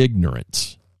your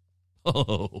ignorance.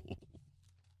 Oh,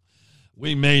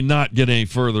 We may not get any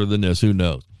further than this. Who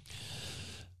knows?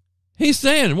 He's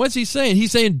saying, what's he saying?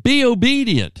 He's saying, be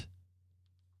obedient.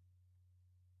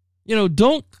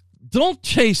 Don't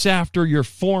chase after your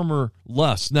former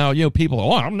lust. Now,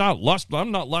 people, I'm not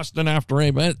lusting after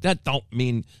anybody. That don't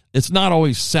mean, it's not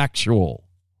always sexual.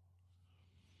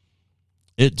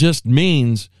 It just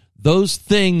means those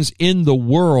things in the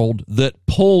world that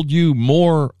pulled you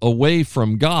more away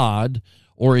from God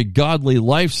or a godly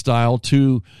lifestyle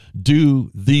to do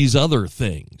these other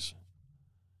things.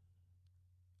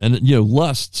 And,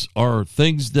 lusts are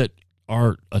things that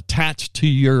are attached to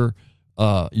your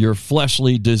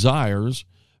fleshly desires,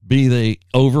 be they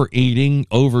overeating,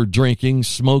 over drinking,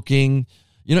 smoking,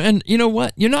 and you know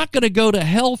what? You're not going to go to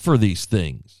hell for these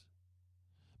things,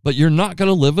 but you're not going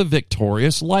to live a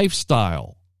victorious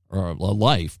lifestyle or a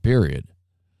life, period,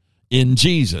 in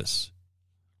Jesus.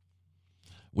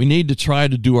 We need to try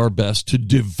to do our best to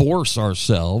divorce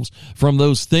ourselves from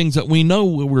those things that we know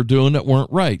we're doing that weren't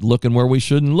right, looking where we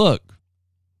shouldn't look.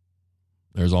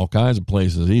 There's all kinds of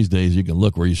places these days you can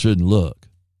look where you shouldn't look.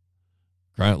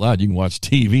 Cry out loud, you can watch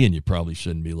TV and you probably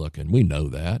shouldn't be looking. We know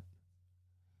that.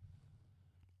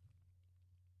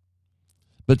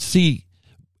 But see,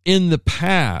 in the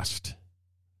past,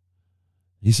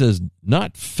 he says,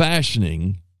 not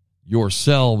fashioning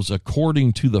yourselves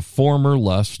according to the former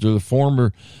lusts or the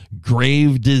former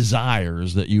grave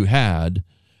desires that you had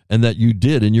and that you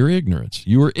did in your ignorance.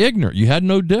 You were ignorant. You had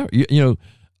no doubt. You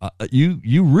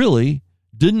really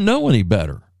didn't know any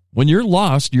better. When you're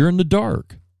lost, you're in the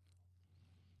dark.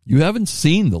 You haven't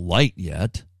seen the light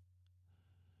yet.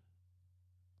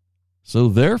 So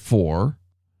therefore,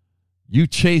 you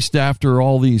chased after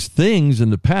all these things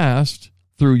in the past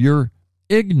through your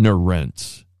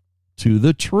ignorance to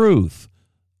the truth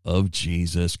of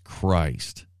Jesus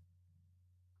Christ.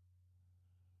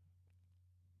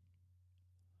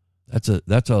 That's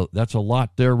a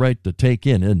lot there, right, to take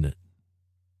in, isn't it?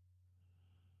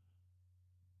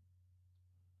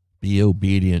 Be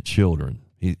obedient children.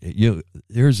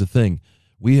 Here's the thing.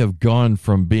 We have gone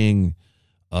from being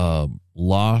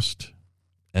lost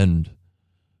and,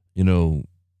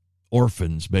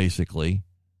 orphans, basically,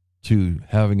 to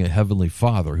having a heavenly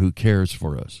Father who cares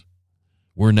for us.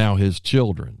 We're now his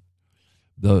children.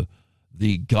 The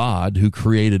God who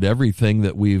created everything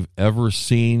that we've ever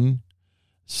seen,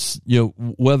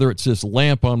 whether it's this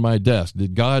lamp on my desk,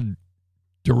 did God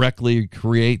directly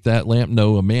create that lamp?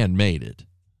 No, a man made it.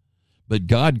 But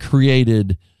God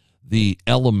created the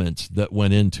elements that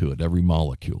went into it, every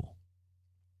molecule.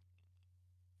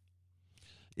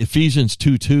 Ephesians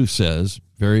 2:2 says,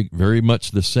 very, very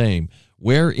much the same,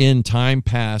 where in time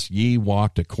past ye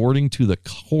walked according to the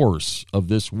course of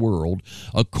this world,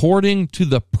 according to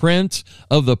the prince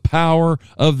of the power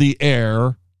of the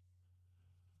air,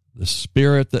 the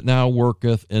spirit that now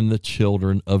worketh in the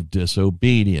children of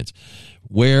disobedience.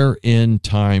 Where in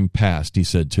time past, he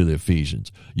said to the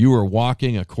Ephesians, you are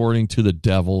walking according to the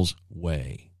devil's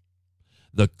way,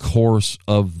 the course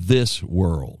of this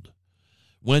world.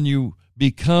 When you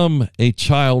become a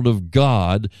child of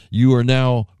God, you are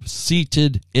now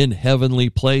seated in heavenly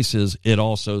places. It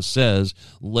also says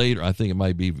later, I think it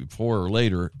might be before or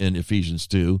later in Ephesians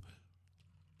 2.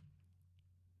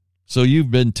 So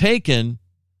you've been taken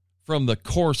from the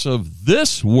course of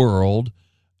this world,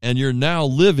 and you're now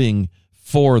living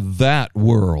for that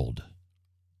world.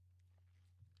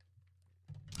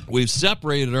 We've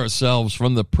separated ourselves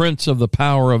from the prince of the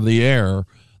power of the air,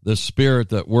 the spirit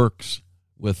that works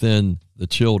within the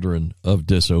children of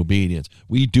disobedience.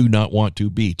 We do not want to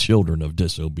be children of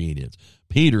disobedience.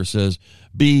 Peter says,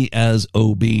 be as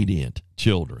obedient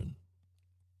children.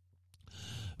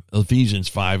 Ephesians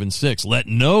 5:6, let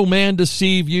no man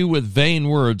deceive you with vain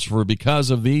words, for because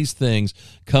of these things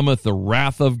cometh the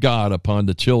wrath of God upon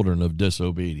the children of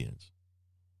disobedience.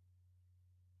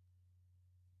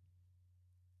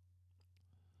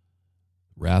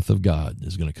 Wrath of God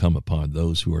is going to come upon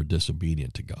those who are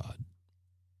disobedient to God.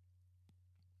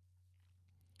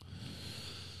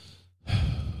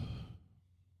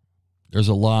 There's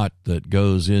a lot that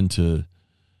goes into,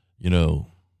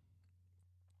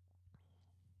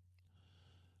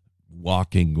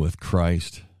 walking with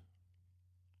Christ,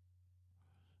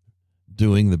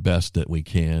 doing the best that we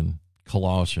can.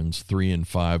 Colossians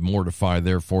 3:5, mortify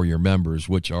therefore your members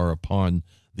which are upon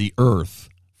the earth,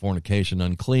 fornication,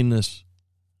 uncleanness,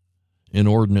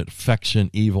 inordinate affection,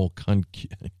 evil,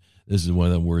 this is one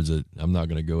of the words that I'm not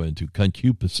going to go into,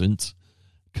 concupiscence,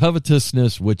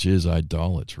 covetousness, which is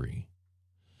idolatry.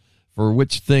 For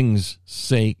which things'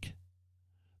 sake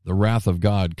the wrath of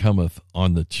God cometh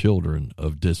on the children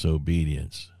of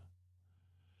disobedience.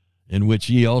 in which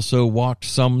ye also walked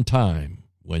some time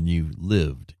when you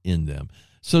lived in them.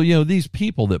 So, these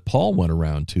people that Paul went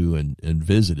around to and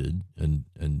visited and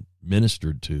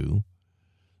ministered to,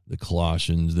 the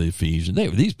Colossians, the Ephesians,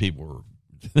 these people were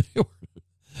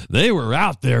they were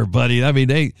out there, buddy. I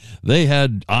mean, they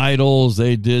had idols,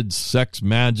 they did sex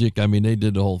magic. I mean, they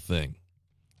did the whole thing.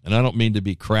 And I don't mean to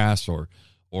be crass or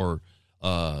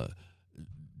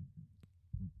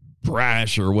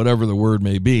brash or whatever the word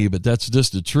may be, but that's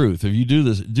just the truth. If you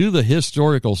do the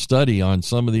historical study on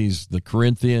some of these, the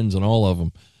Corinthians and all of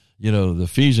them, the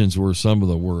Ephesians were some of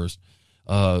the worst.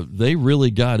 They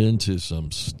really got into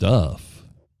some stuff.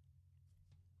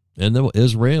 And the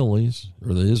Israelis,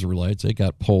 or the Israelites, they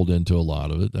got pulled into a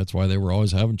lot of it. That's why they were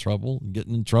always having trouble and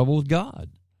getting in trouble with God.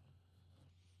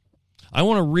 I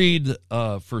want to read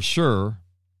for sure.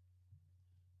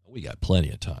 We got plenty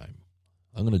of time.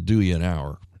 I'm going to do you an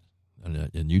hour,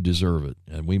 and you deserve it.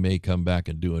 And we may come back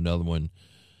and do another one.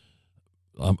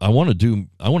 I want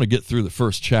to get through the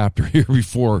first chapter here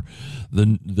before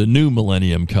the new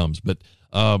millennium comes. But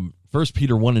 1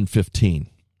 Peter 1:15.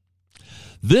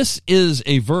 This is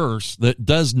a verse that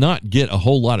does not get a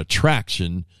whole lot of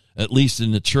traction, at least in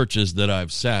the churches that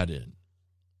I've sat in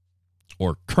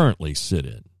or currently sit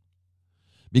in,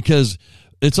 because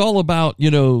it's all about,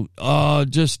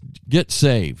 just get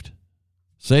saved,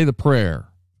 say the prayer,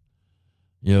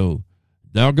 now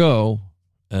go.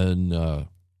 And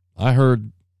I ain't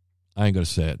going to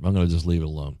say it. I'm going to just leave it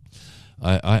alone.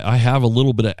 I have a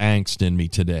little bit of angst in me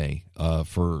today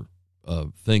for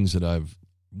things that I've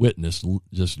witnessed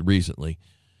just recently,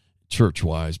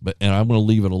 church-wise, and I'm going to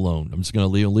leave it alone. I'm just going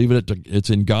to leave it it's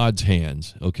in God's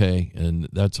hands, okay? And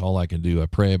that's all I can do. I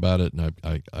pray about it, and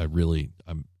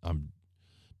I'm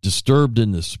disturbed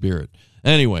in the spirit.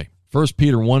 Anyway, 1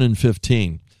 Peter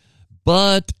 1:15.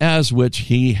 But as which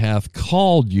he hath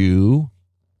called you,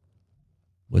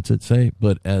 what's it say?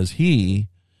 But as he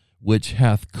which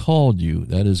hath called you,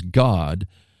 that is God,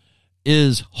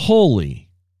 is holy,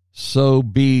 so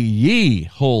be ye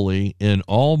holy in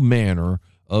all manner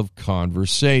of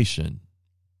conversation.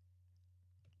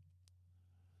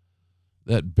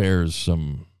 That bears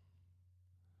some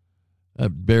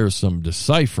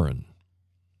deciphering.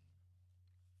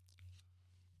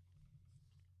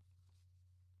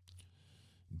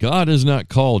 God has not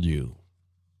called you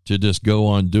to just go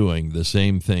on doing the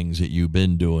same things that you've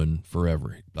been doing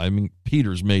forever. I mean,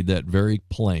 Peter's made that very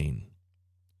plain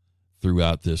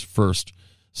throughout this first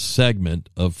segment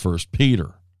of 1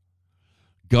 Peter.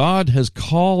 God has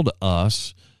called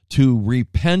us to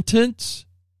repentance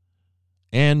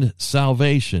and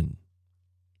salvation.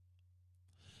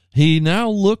 He now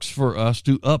looks for us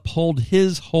to uphold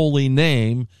his holy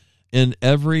name in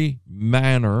every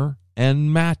manner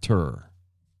and matter.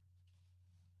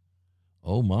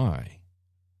 Oh my,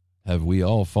 have we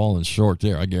all fallen short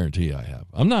there? I guarantee you I have.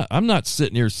 I'm not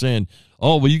sitting here saying,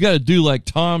 oh, well, you got to do like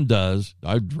Tom does.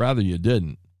 I'd rather you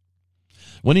didn't.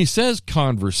 When he says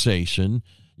conversation,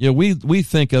 we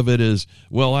think of it as,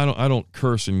 well, I don't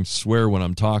curse and swear when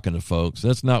I'm talking to folks.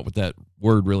 That's not what that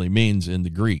word really means in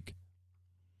the Greek.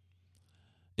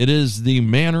 It is the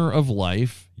manner of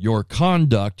life, your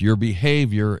conduct, your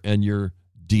behavior, and your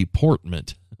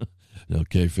deportment.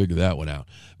 Okay, figure that one out.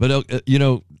 But,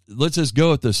 let's just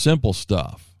go with the simple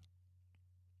stuff.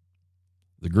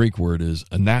 The Greek word is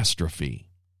anastrophe.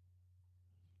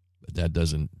 But that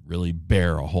doesn't really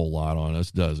bear a whole lot on us,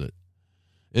 does it?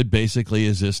 It basically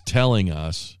is just telling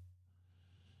us,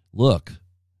 look,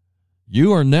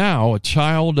 you are now a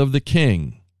child of the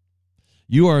King.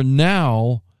 You are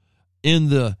now in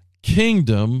the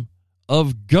kingdom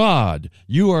of God.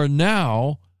 You are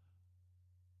now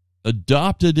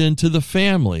adopted into the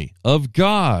family of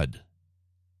God.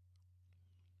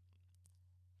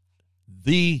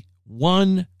 The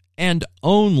one and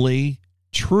only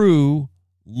true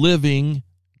living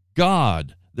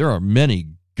God. There are many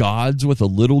gods with a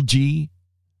little g,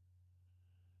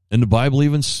 and the Bible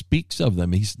even speaks of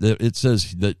them. It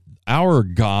says that our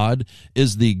God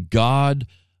is the God,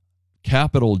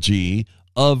 capital G,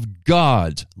 of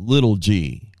gods, little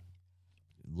g.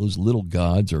 Those little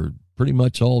gods are pretty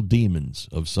much all demons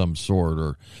of some sort,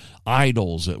 or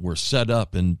idols that were set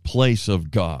up in place of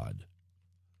God.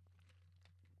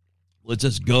 Let's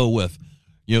just go with,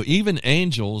 even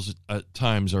angels at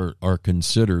times are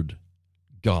considered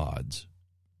gods,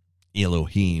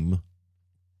 Elohim.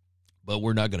 But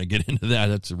we're not going to get into that.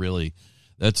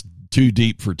 That's too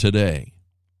deep for today.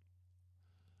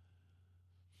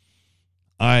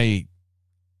 I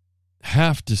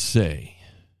have to say,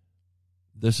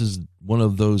 this is one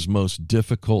of those most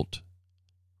difficult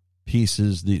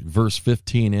pieces, the verse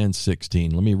 15 and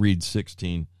 16. Let me read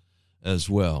 16 as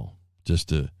well, just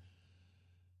to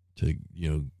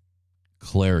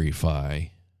clarify.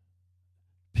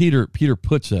 Peter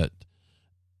puts that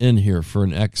in here for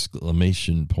an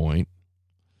exclamation point,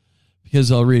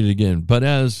 because I'll read it again. But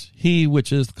as he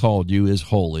which is called you is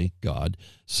holy, God,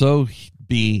 so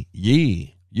be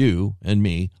ye, you and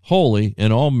me, holy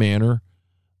in all manner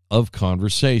of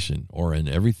conversation, or in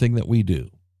everything that we do.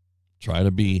 Try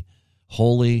to be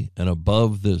holy and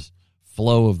above the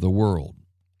flow of the world.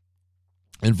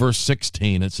 In verse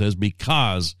 16, it says,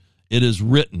 because it is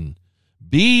written,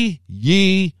 be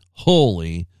ye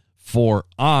holy, for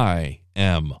I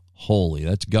am holy.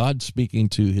 That's God speaking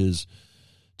to his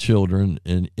children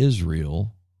in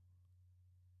Israel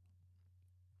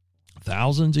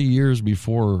thousands of years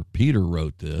before Peter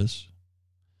wrote this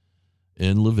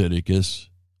in Leviticus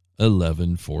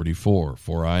 11:44.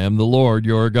 For I am the Lord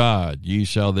your God. Ye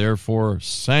shall therefore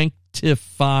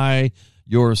sanctify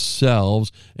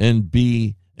yourselves and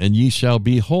ye shall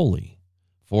be holy.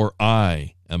 For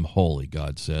I am holy,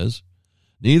 God says.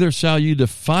 Neither shall you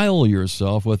defile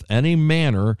yourself with any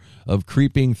manner of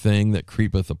creeping thing that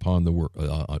creepeth upon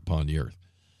the earth.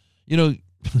 You know,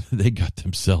 they got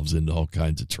themselves into all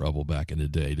kinds of trouble back in the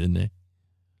day, didn't they?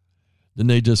 Didn't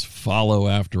they just follow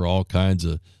after all kinds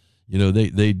of,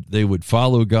 they would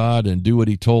follow God and do what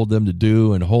he told them to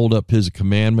do and hold up his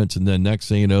commandments, and then next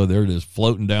thing you know, they're just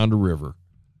floating down the river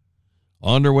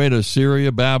on their way to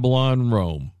Syria, Babylon, and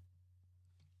Rome.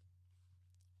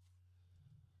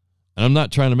 And I'm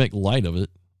not trying to make light of it.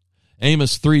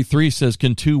 Amos 3:3 says,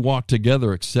 can two walk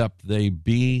together except they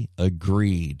be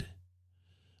agreed?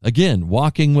 Again,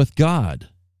 walking with God.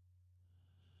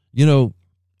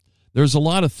 There's a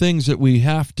lot of things that we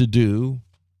have to do,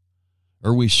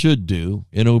 or we should do,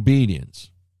 in obedience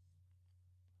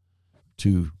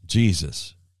to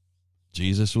Jesus.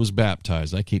 Jesus was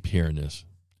baptized. I keep hearing this.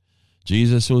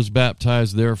 Jesus was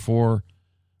baptized, therefore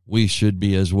we should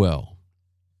be as well.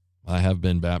 I have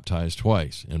been baptized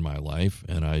twice in my life,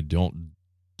 and I don't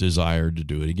desire to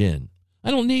do it again.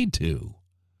 I don't need to.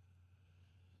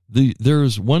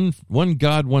 There's one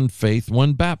God, one faith,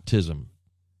 one baptism,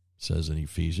 it says in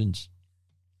Ephesians.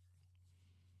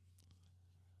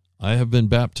 I have been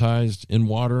baptized in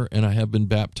water, and I have been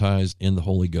baptized in the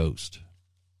Holy Ghost.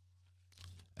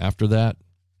 After that,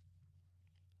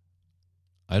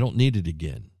 I don't need it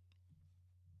again.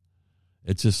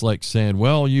 It's just like saying,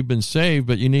 well, you've been saved,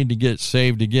 but you need to get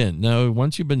saved again. No,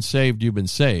 once you've been saved, you've been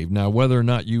saved. Now, whether or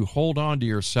not you hold on to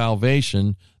your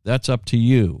salvation, that's up to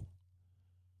you.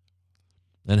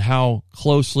 And how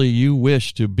closely you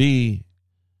wish to be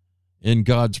in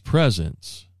God's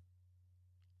presence.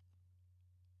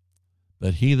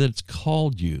 But he that's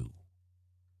called you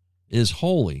is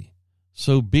holy.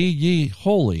 So be ye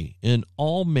holy in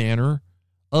all manner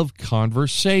of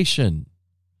conversation,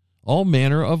 all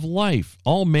manner of life,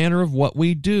 all manner of what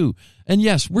we do. And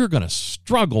yes, we're going to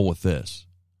struggle with this.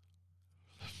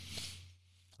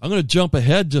 I'm going to jump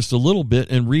ahead just a little bit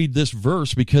and read this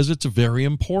verse because it's very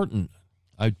important.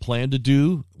 I plan to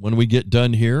do, when we get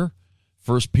done here,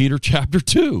 1 Peter chapter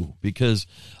 2, because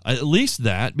at least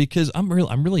that, because I'm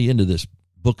really into this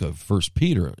book of 1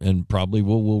 Peter, and probably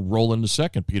we'll roll into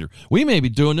 2 Peter. We may be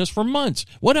doing this for months,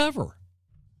 whatever.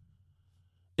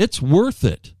 It's worth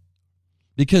it,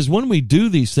 because when we do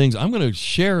these things, I'm going to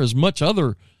share as much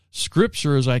other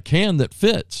scripture as I can that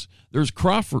fits. There's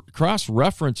cross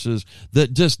references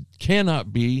that just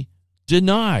cannot be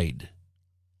denied.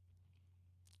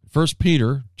 1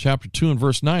 Peter chapter 2 and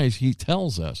verse 9, he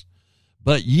tells us,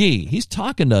 but ye, he's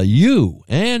talking to you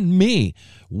and me.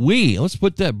 We, let's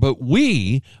put that, but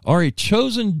we are a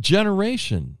chosen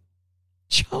generation.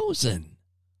 Chosen.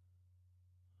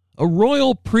 A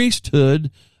royal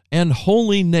priesthood and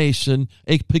holy nation,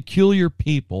 a peculiar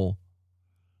people,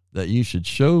 that you should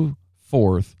show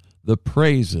forth the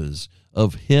praises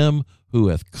of him who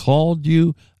hath called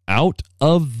you out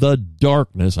of the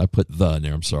darkness. I put the in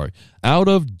there, I'm sorry. Out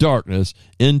of darkness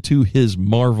into his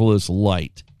marvelous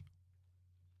light.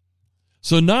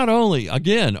 So not only,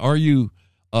 again, are you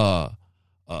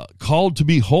called to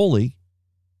be holy,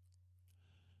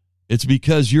 it's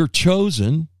because you're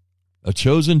chosen, a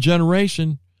chosen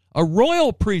generation, a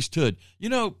royal priesthood.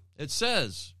 It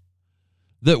says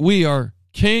that we are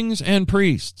kings and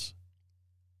priests.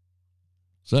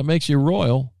 So that makes you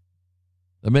royal.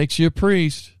 That makes you a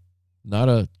priest. Not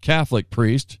a Catholic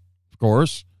priest, of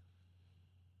course.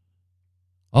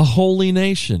 A holy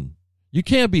nation. You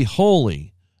can't be holy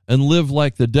and live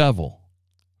like the devil.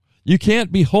 You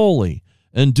can't be holy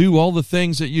and do all the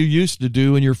things that you used to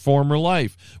do in your former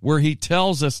life, where he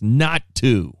tells us not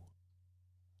to.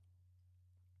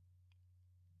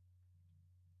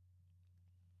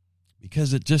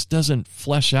 because it just doesn't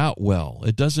flesh out well.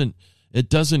 It doesn't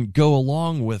go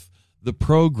along with the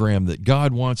program that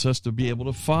God wants us to be able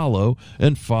to follow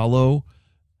and follow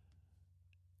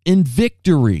in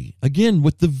victory. Again,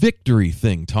 with the victory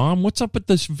thing, Tom, what's up with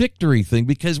this victory thing?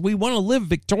 Because we want to live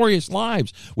victorious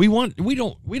lives.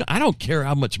 I don't care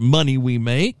how much money we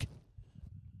make.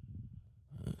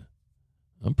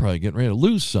 I'm probably getting ready to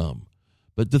lose some.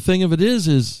 But the thing of it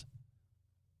is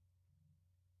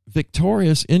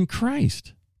victorious in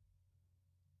Christ.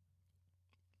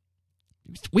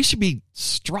 We should be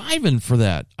striving for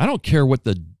that. I don't care what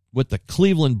the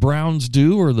Cleveland Browns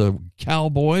do, or the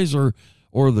Cowboys, or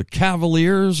the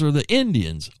Cavaliers, or the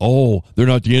Indians. Oh, they're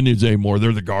not the Indians anymore.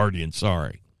 They're the Guardians.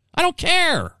 Sorry. I don't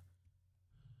care.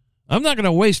 I'm not going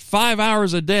to waste 5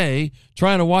 hours a day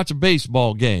trying to watch a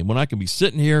baseball game when I can be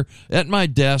sitting here at my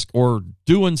desk or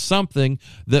doing something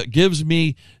that gives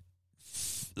me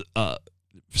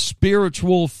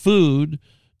spiritual food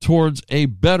towards a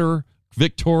better,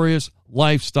 victorious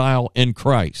lifestyle in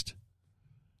Christ.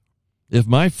 If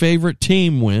my favorite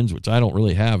team wins, which I don't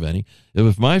really have any,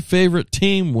 if my favorite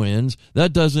team wins,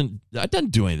 that doesn't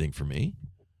do anything for me.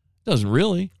 It doesn't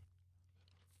really.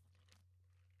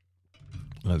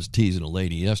 I was teasing a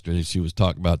lady yesterday. She was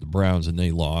talking about the Browns, and they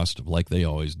lost like they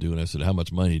always do. And I said, "How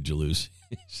much money did you lose?"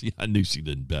 I knew she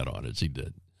didn't bet on it. She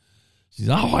did. She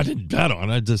said, "Oh, I didn't bet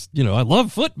on it. I just, I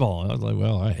love football." I was like,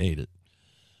 "Well, I hate it."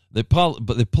 But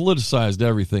they politicized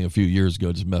everything a few years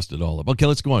ago, just messed it all up. Okay,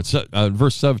 let's go on.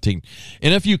 Verse 17.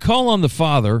 And if you call on the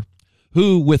Father,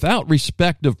 who without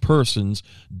respect of persons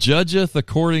judgeth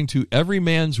according to every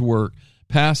man's work,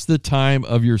 pass the time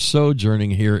of your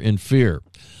sojourning here in fear.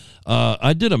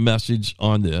 I did a message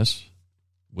on this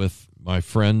with my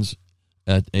friends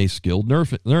at a skilled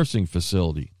nursing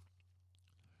facility.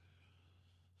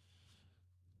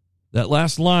 That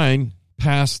last line,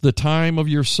 pass the time of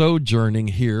your sojourning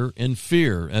here in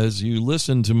fear. As you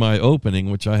listen to my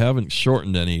opening, which I haven't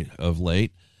shortened any of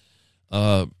late,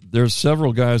 there's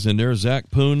several guys in there, Zach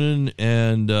Poonen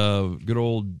and good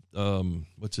old,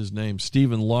 what's his name,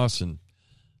 Stephen Lawson.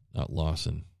 Not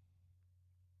Lawson.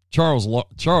 Charles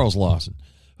Lawson,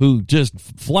 who just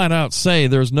flat out say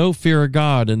there's no fear of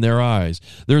God in their eyes.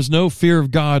 There's no fear of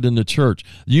God in the church.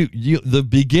 The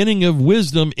beginning of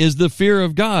wisdom is the fear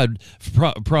of God.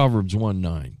 Proverbs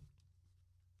 1:9.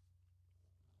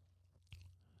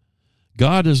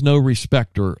 God is no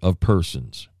respecter of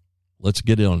persons. Let's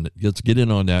get in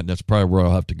on that, and that's probably where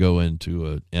I'll have to go into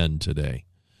an end today.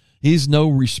 He's no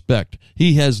respect.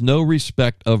 He has no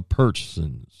respect of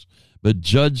persons, but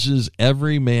judges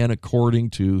every man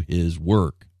according to his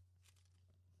work.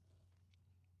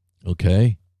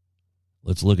 Okay?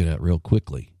 Let's look at that real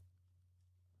quickly.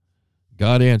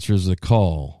 God answers the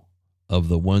call of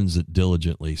the ones that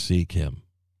diligently seek him.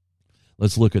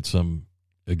 Let's look at some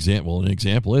example. An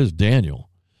example is Daniel.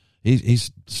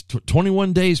 He's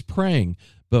 21 days praying,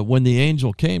 but when the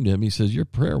angel came to him, he says, your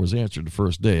prayer was answered the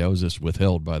first day. I was just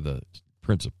withheld by the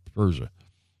prince of Persia.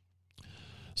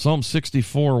 Psalm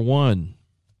 64:1.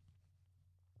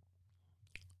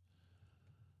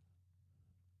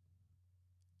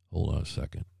 Hold on a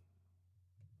second.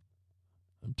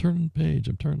 I'm turning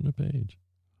the page.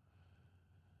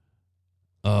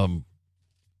 I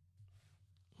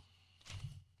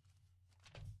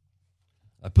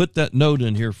put that note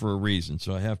in here for a reason,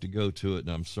 so I have to go to it, and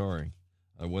I'm sorry.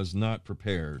 I was not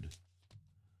prepared.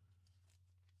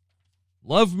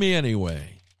 Love me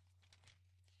anyway.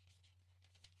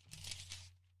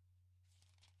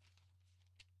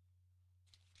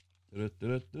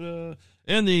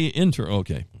 And the intro.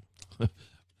 Okay.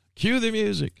 Cue the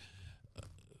music.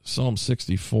 Psalm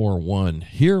 64:1.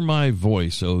 Hear my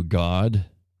voice, O God.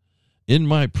 In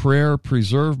my prayer,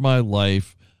 preserve my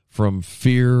life from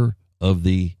fear of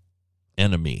the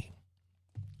enemy.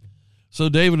 So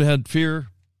David had fear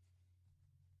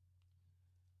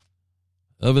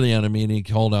of the enemy, and he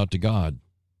called out to God.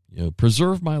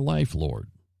 Preserve my life, Lord.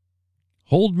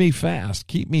 Hold me fast.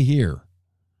 Keep me here.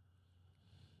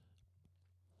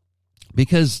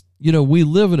 Because, we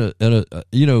live in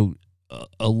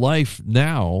a life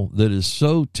now that is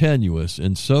so tenuous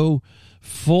and so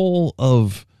full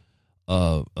of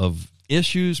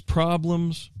issues,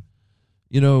 problems.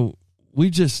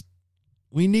 We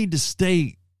need to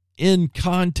stay in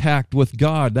contact with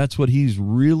God. That's what he's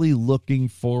really looking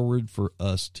forward for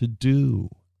us to do.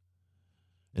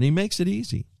 And he makes it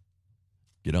easy.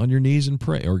 Get on your knees and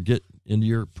pray, or get into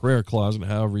your prayer closet,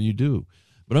 however you do.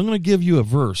 But I'm going to give you a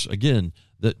verse, again,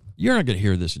 that you're not going to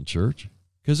hear this in church,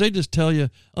 because they just tell you,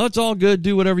 oh, it's all good,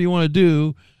 do whatever you want to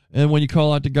do, and when you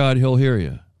call out to God, he'll hear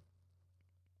you.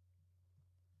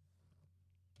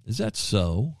 Is that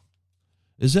so?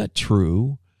 Is that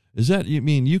true? Is that, you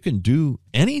mean you can do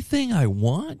anything I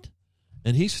want?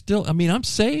 And he's still, I mean, I'm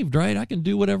saved, right? I can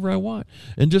do whatever I want.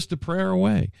 And just a prayer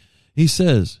away. He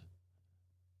says,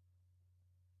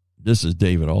 this is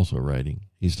David also writing.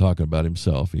 He's talking about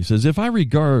himself. He says, if I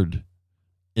regard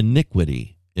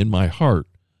iniquity in my heart,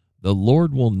 the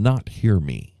Lord will not hear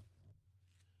me.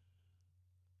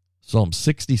 Psalm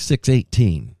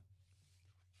 66:18.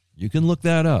 You can look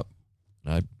that up.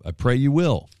 I pray you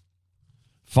will.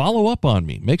 Follow up on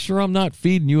me. Make sure I'm not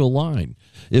feeding you a line.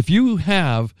 If you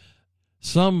have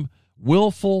some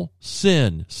willful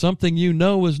sin, something you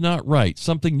know is not right,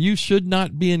 something you should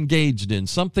not be engaged in,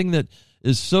 something that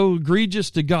is so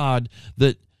egregious to God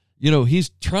that, you know, he's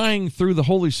trying through the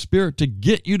Holy Spirit to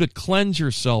get you to cleanse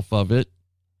yourself of it,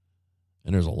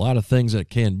 and there's a lot of things that it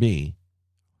can be,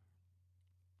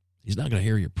 he's not going to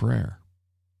hear your prayer.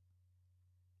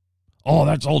 Oh,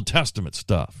 that's Old Testament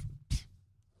stuff.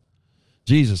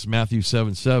 Jesus, Matthew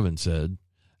 7:7 said,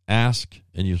 ask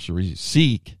and you shall receive,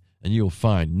 seek and you'll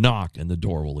find, knock and the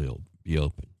door will be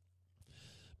open.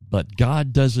 But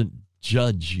God doesn't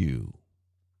judge you.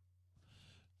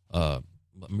 Let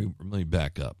me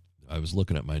back up. I was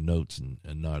looking at my notes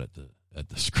and not at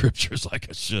the scriptures like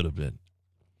I should have been,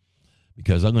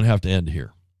 because I'm going to have to end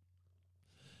here.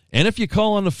 And if you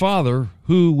call on the Father,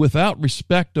 who without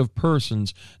respect of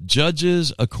persons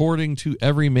judges according to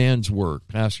every man's work,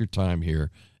 pass your time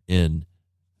here in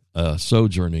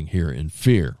sojourning here in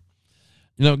fear.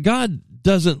 You know, God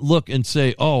doesn't look and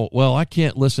say, oh, well, I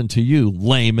can't listen to you,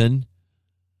 layman.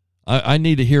 I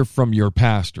need to hear from your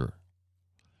pastor.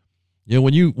 You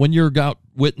know, when you're out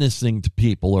witnessing to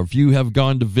people, or if you have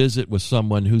gone to visit with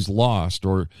someone who's lost,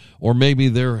 or maybe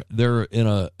they're in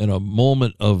a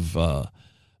moment of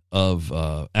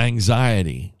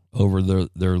anxiety over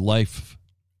their life,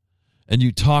 and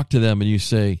you talk to them and you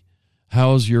say,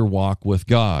 how's your walk with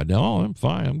God? No, I'm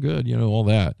fine, I'm good, you know, all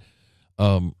that.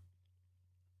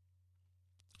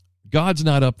 God's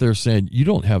not up there saying, you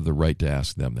don't have the right to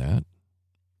ask them that.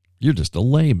 You're just a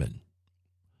layman.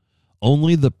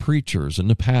 Only the preachers and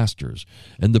the pastors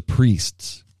and the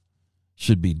priests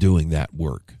should be doing that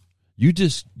work. You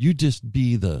just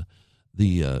be the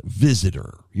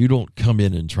visitor. You don't come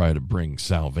in and try to bring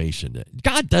salvation.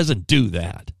 God doesn't do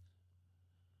that.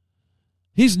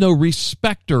 He's no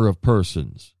respecter of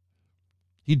persons.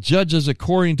 He judges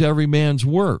according to every man's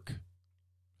work.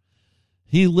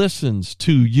 He listens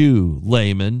to you,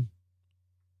 layman,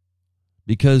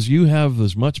 because you have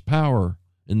as much power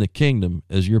in the kingdom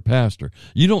as your pastor.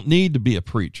 You don't need to be a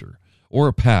preacher or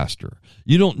a pastor.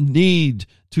 You don't need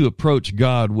to approach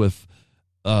God with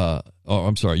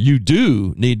you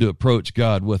do need to approach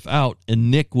God without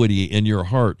iniquity in your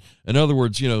heart. In other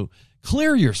words, you know,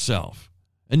 clear yourself.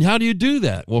 And how do you do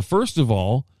that? Well, first of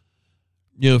all,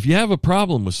 you know, if you have a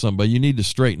problem with somebody, you need to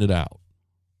straighten it out.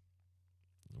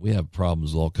 We have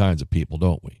problems with all kinds of people,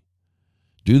 don't we?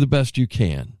 Do the best you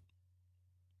can.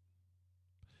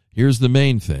 Here's the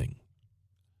main thing.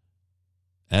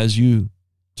 As you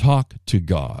talk to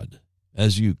God,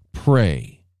 as you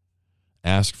pray,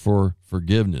 ask for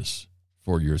forgiveness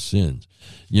for your sins.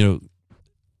 You know,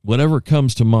 whatever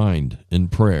comes to mind in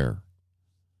prayer,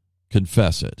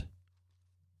 confess it.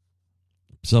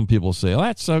 Some people say, oh,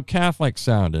 that's so Catholic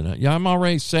sounding. Yeah, I'm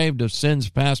already saved of sins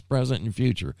past, present, and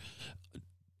future.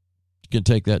 You can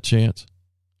take that chance?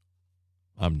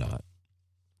 I'm not.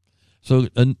 So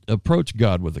approach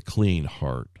God with a clean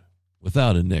heart,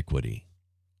 without iniquity.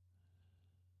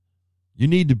 You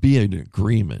need to be in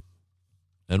agreement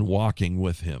and walking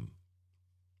with him.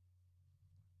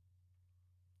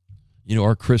 You know,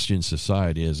 our Christian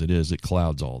society as it is, it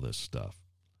clouds all this stuff.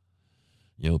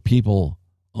 You know, people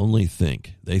only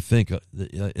think they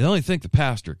only think the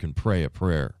pastor can pray a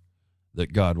prayer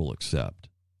that God will accept.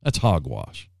 That's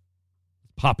hogwash.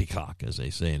 Poppycock, as they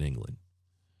say in England.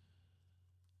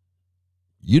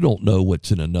 You don't know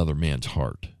what's in another man's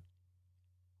heart.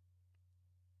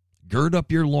 Gird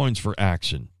up your loins for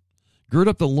action. Gird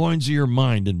up the loins of your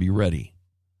mind and be ready.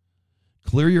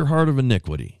 Clear your heart of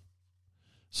iniquity.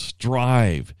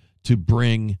 Strive to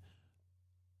bring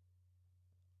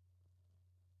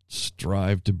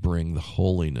the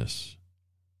holiness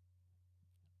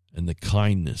and the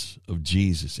kindness of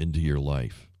Jesus into your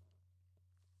life.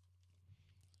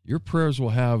 Your prayers will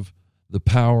have the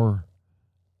power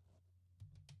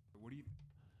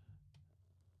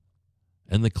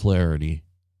and the clarity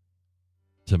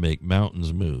to make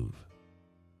mountains move.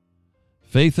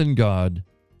 Faith in God,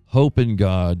 hope in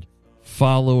God,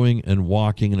 following and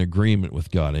walking in agreement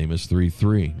with God. Amos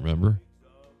 3:3, remember?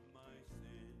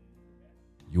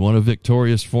 You want a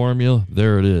victorious formula?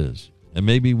 There it is. And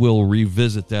maybe we'll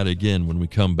revisit that again when we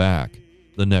come back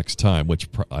the next time, which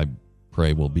I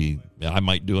pray will be, I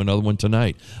might do another one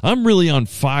tonight. I'm really on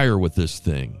fire with this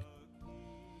thing.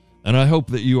 And I hope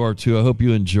that you are too. I hope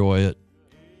you enjoy it.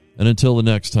 And until the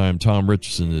next time, Tom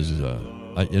Richardson is,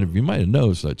 and you might have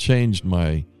noticed, I changed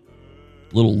my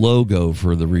little logo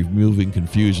for the Removing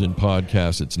Confusion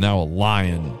podcast. It's now a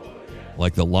lion,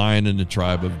 like the Lion in the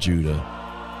tribe of Judah.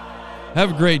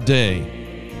 Have a great day.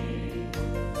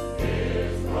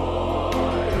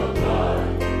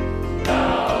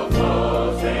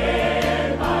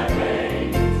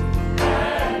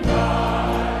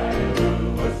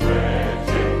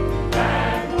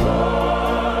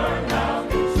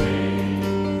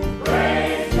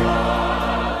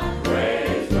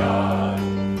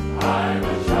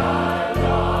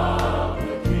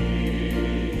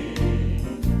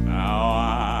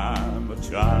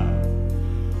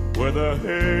 With a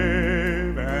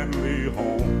heavenly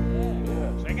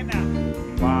home. Sing it now.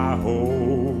 My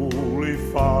Holy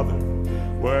Father,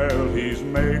 well, He's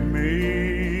made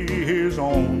me His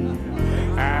own,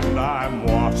 and I'm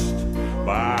washed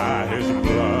by His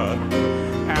blood,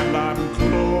 and I'm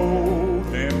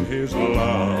clothed in His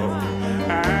love,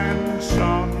 and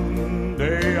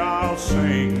someday I'll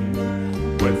sing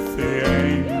with His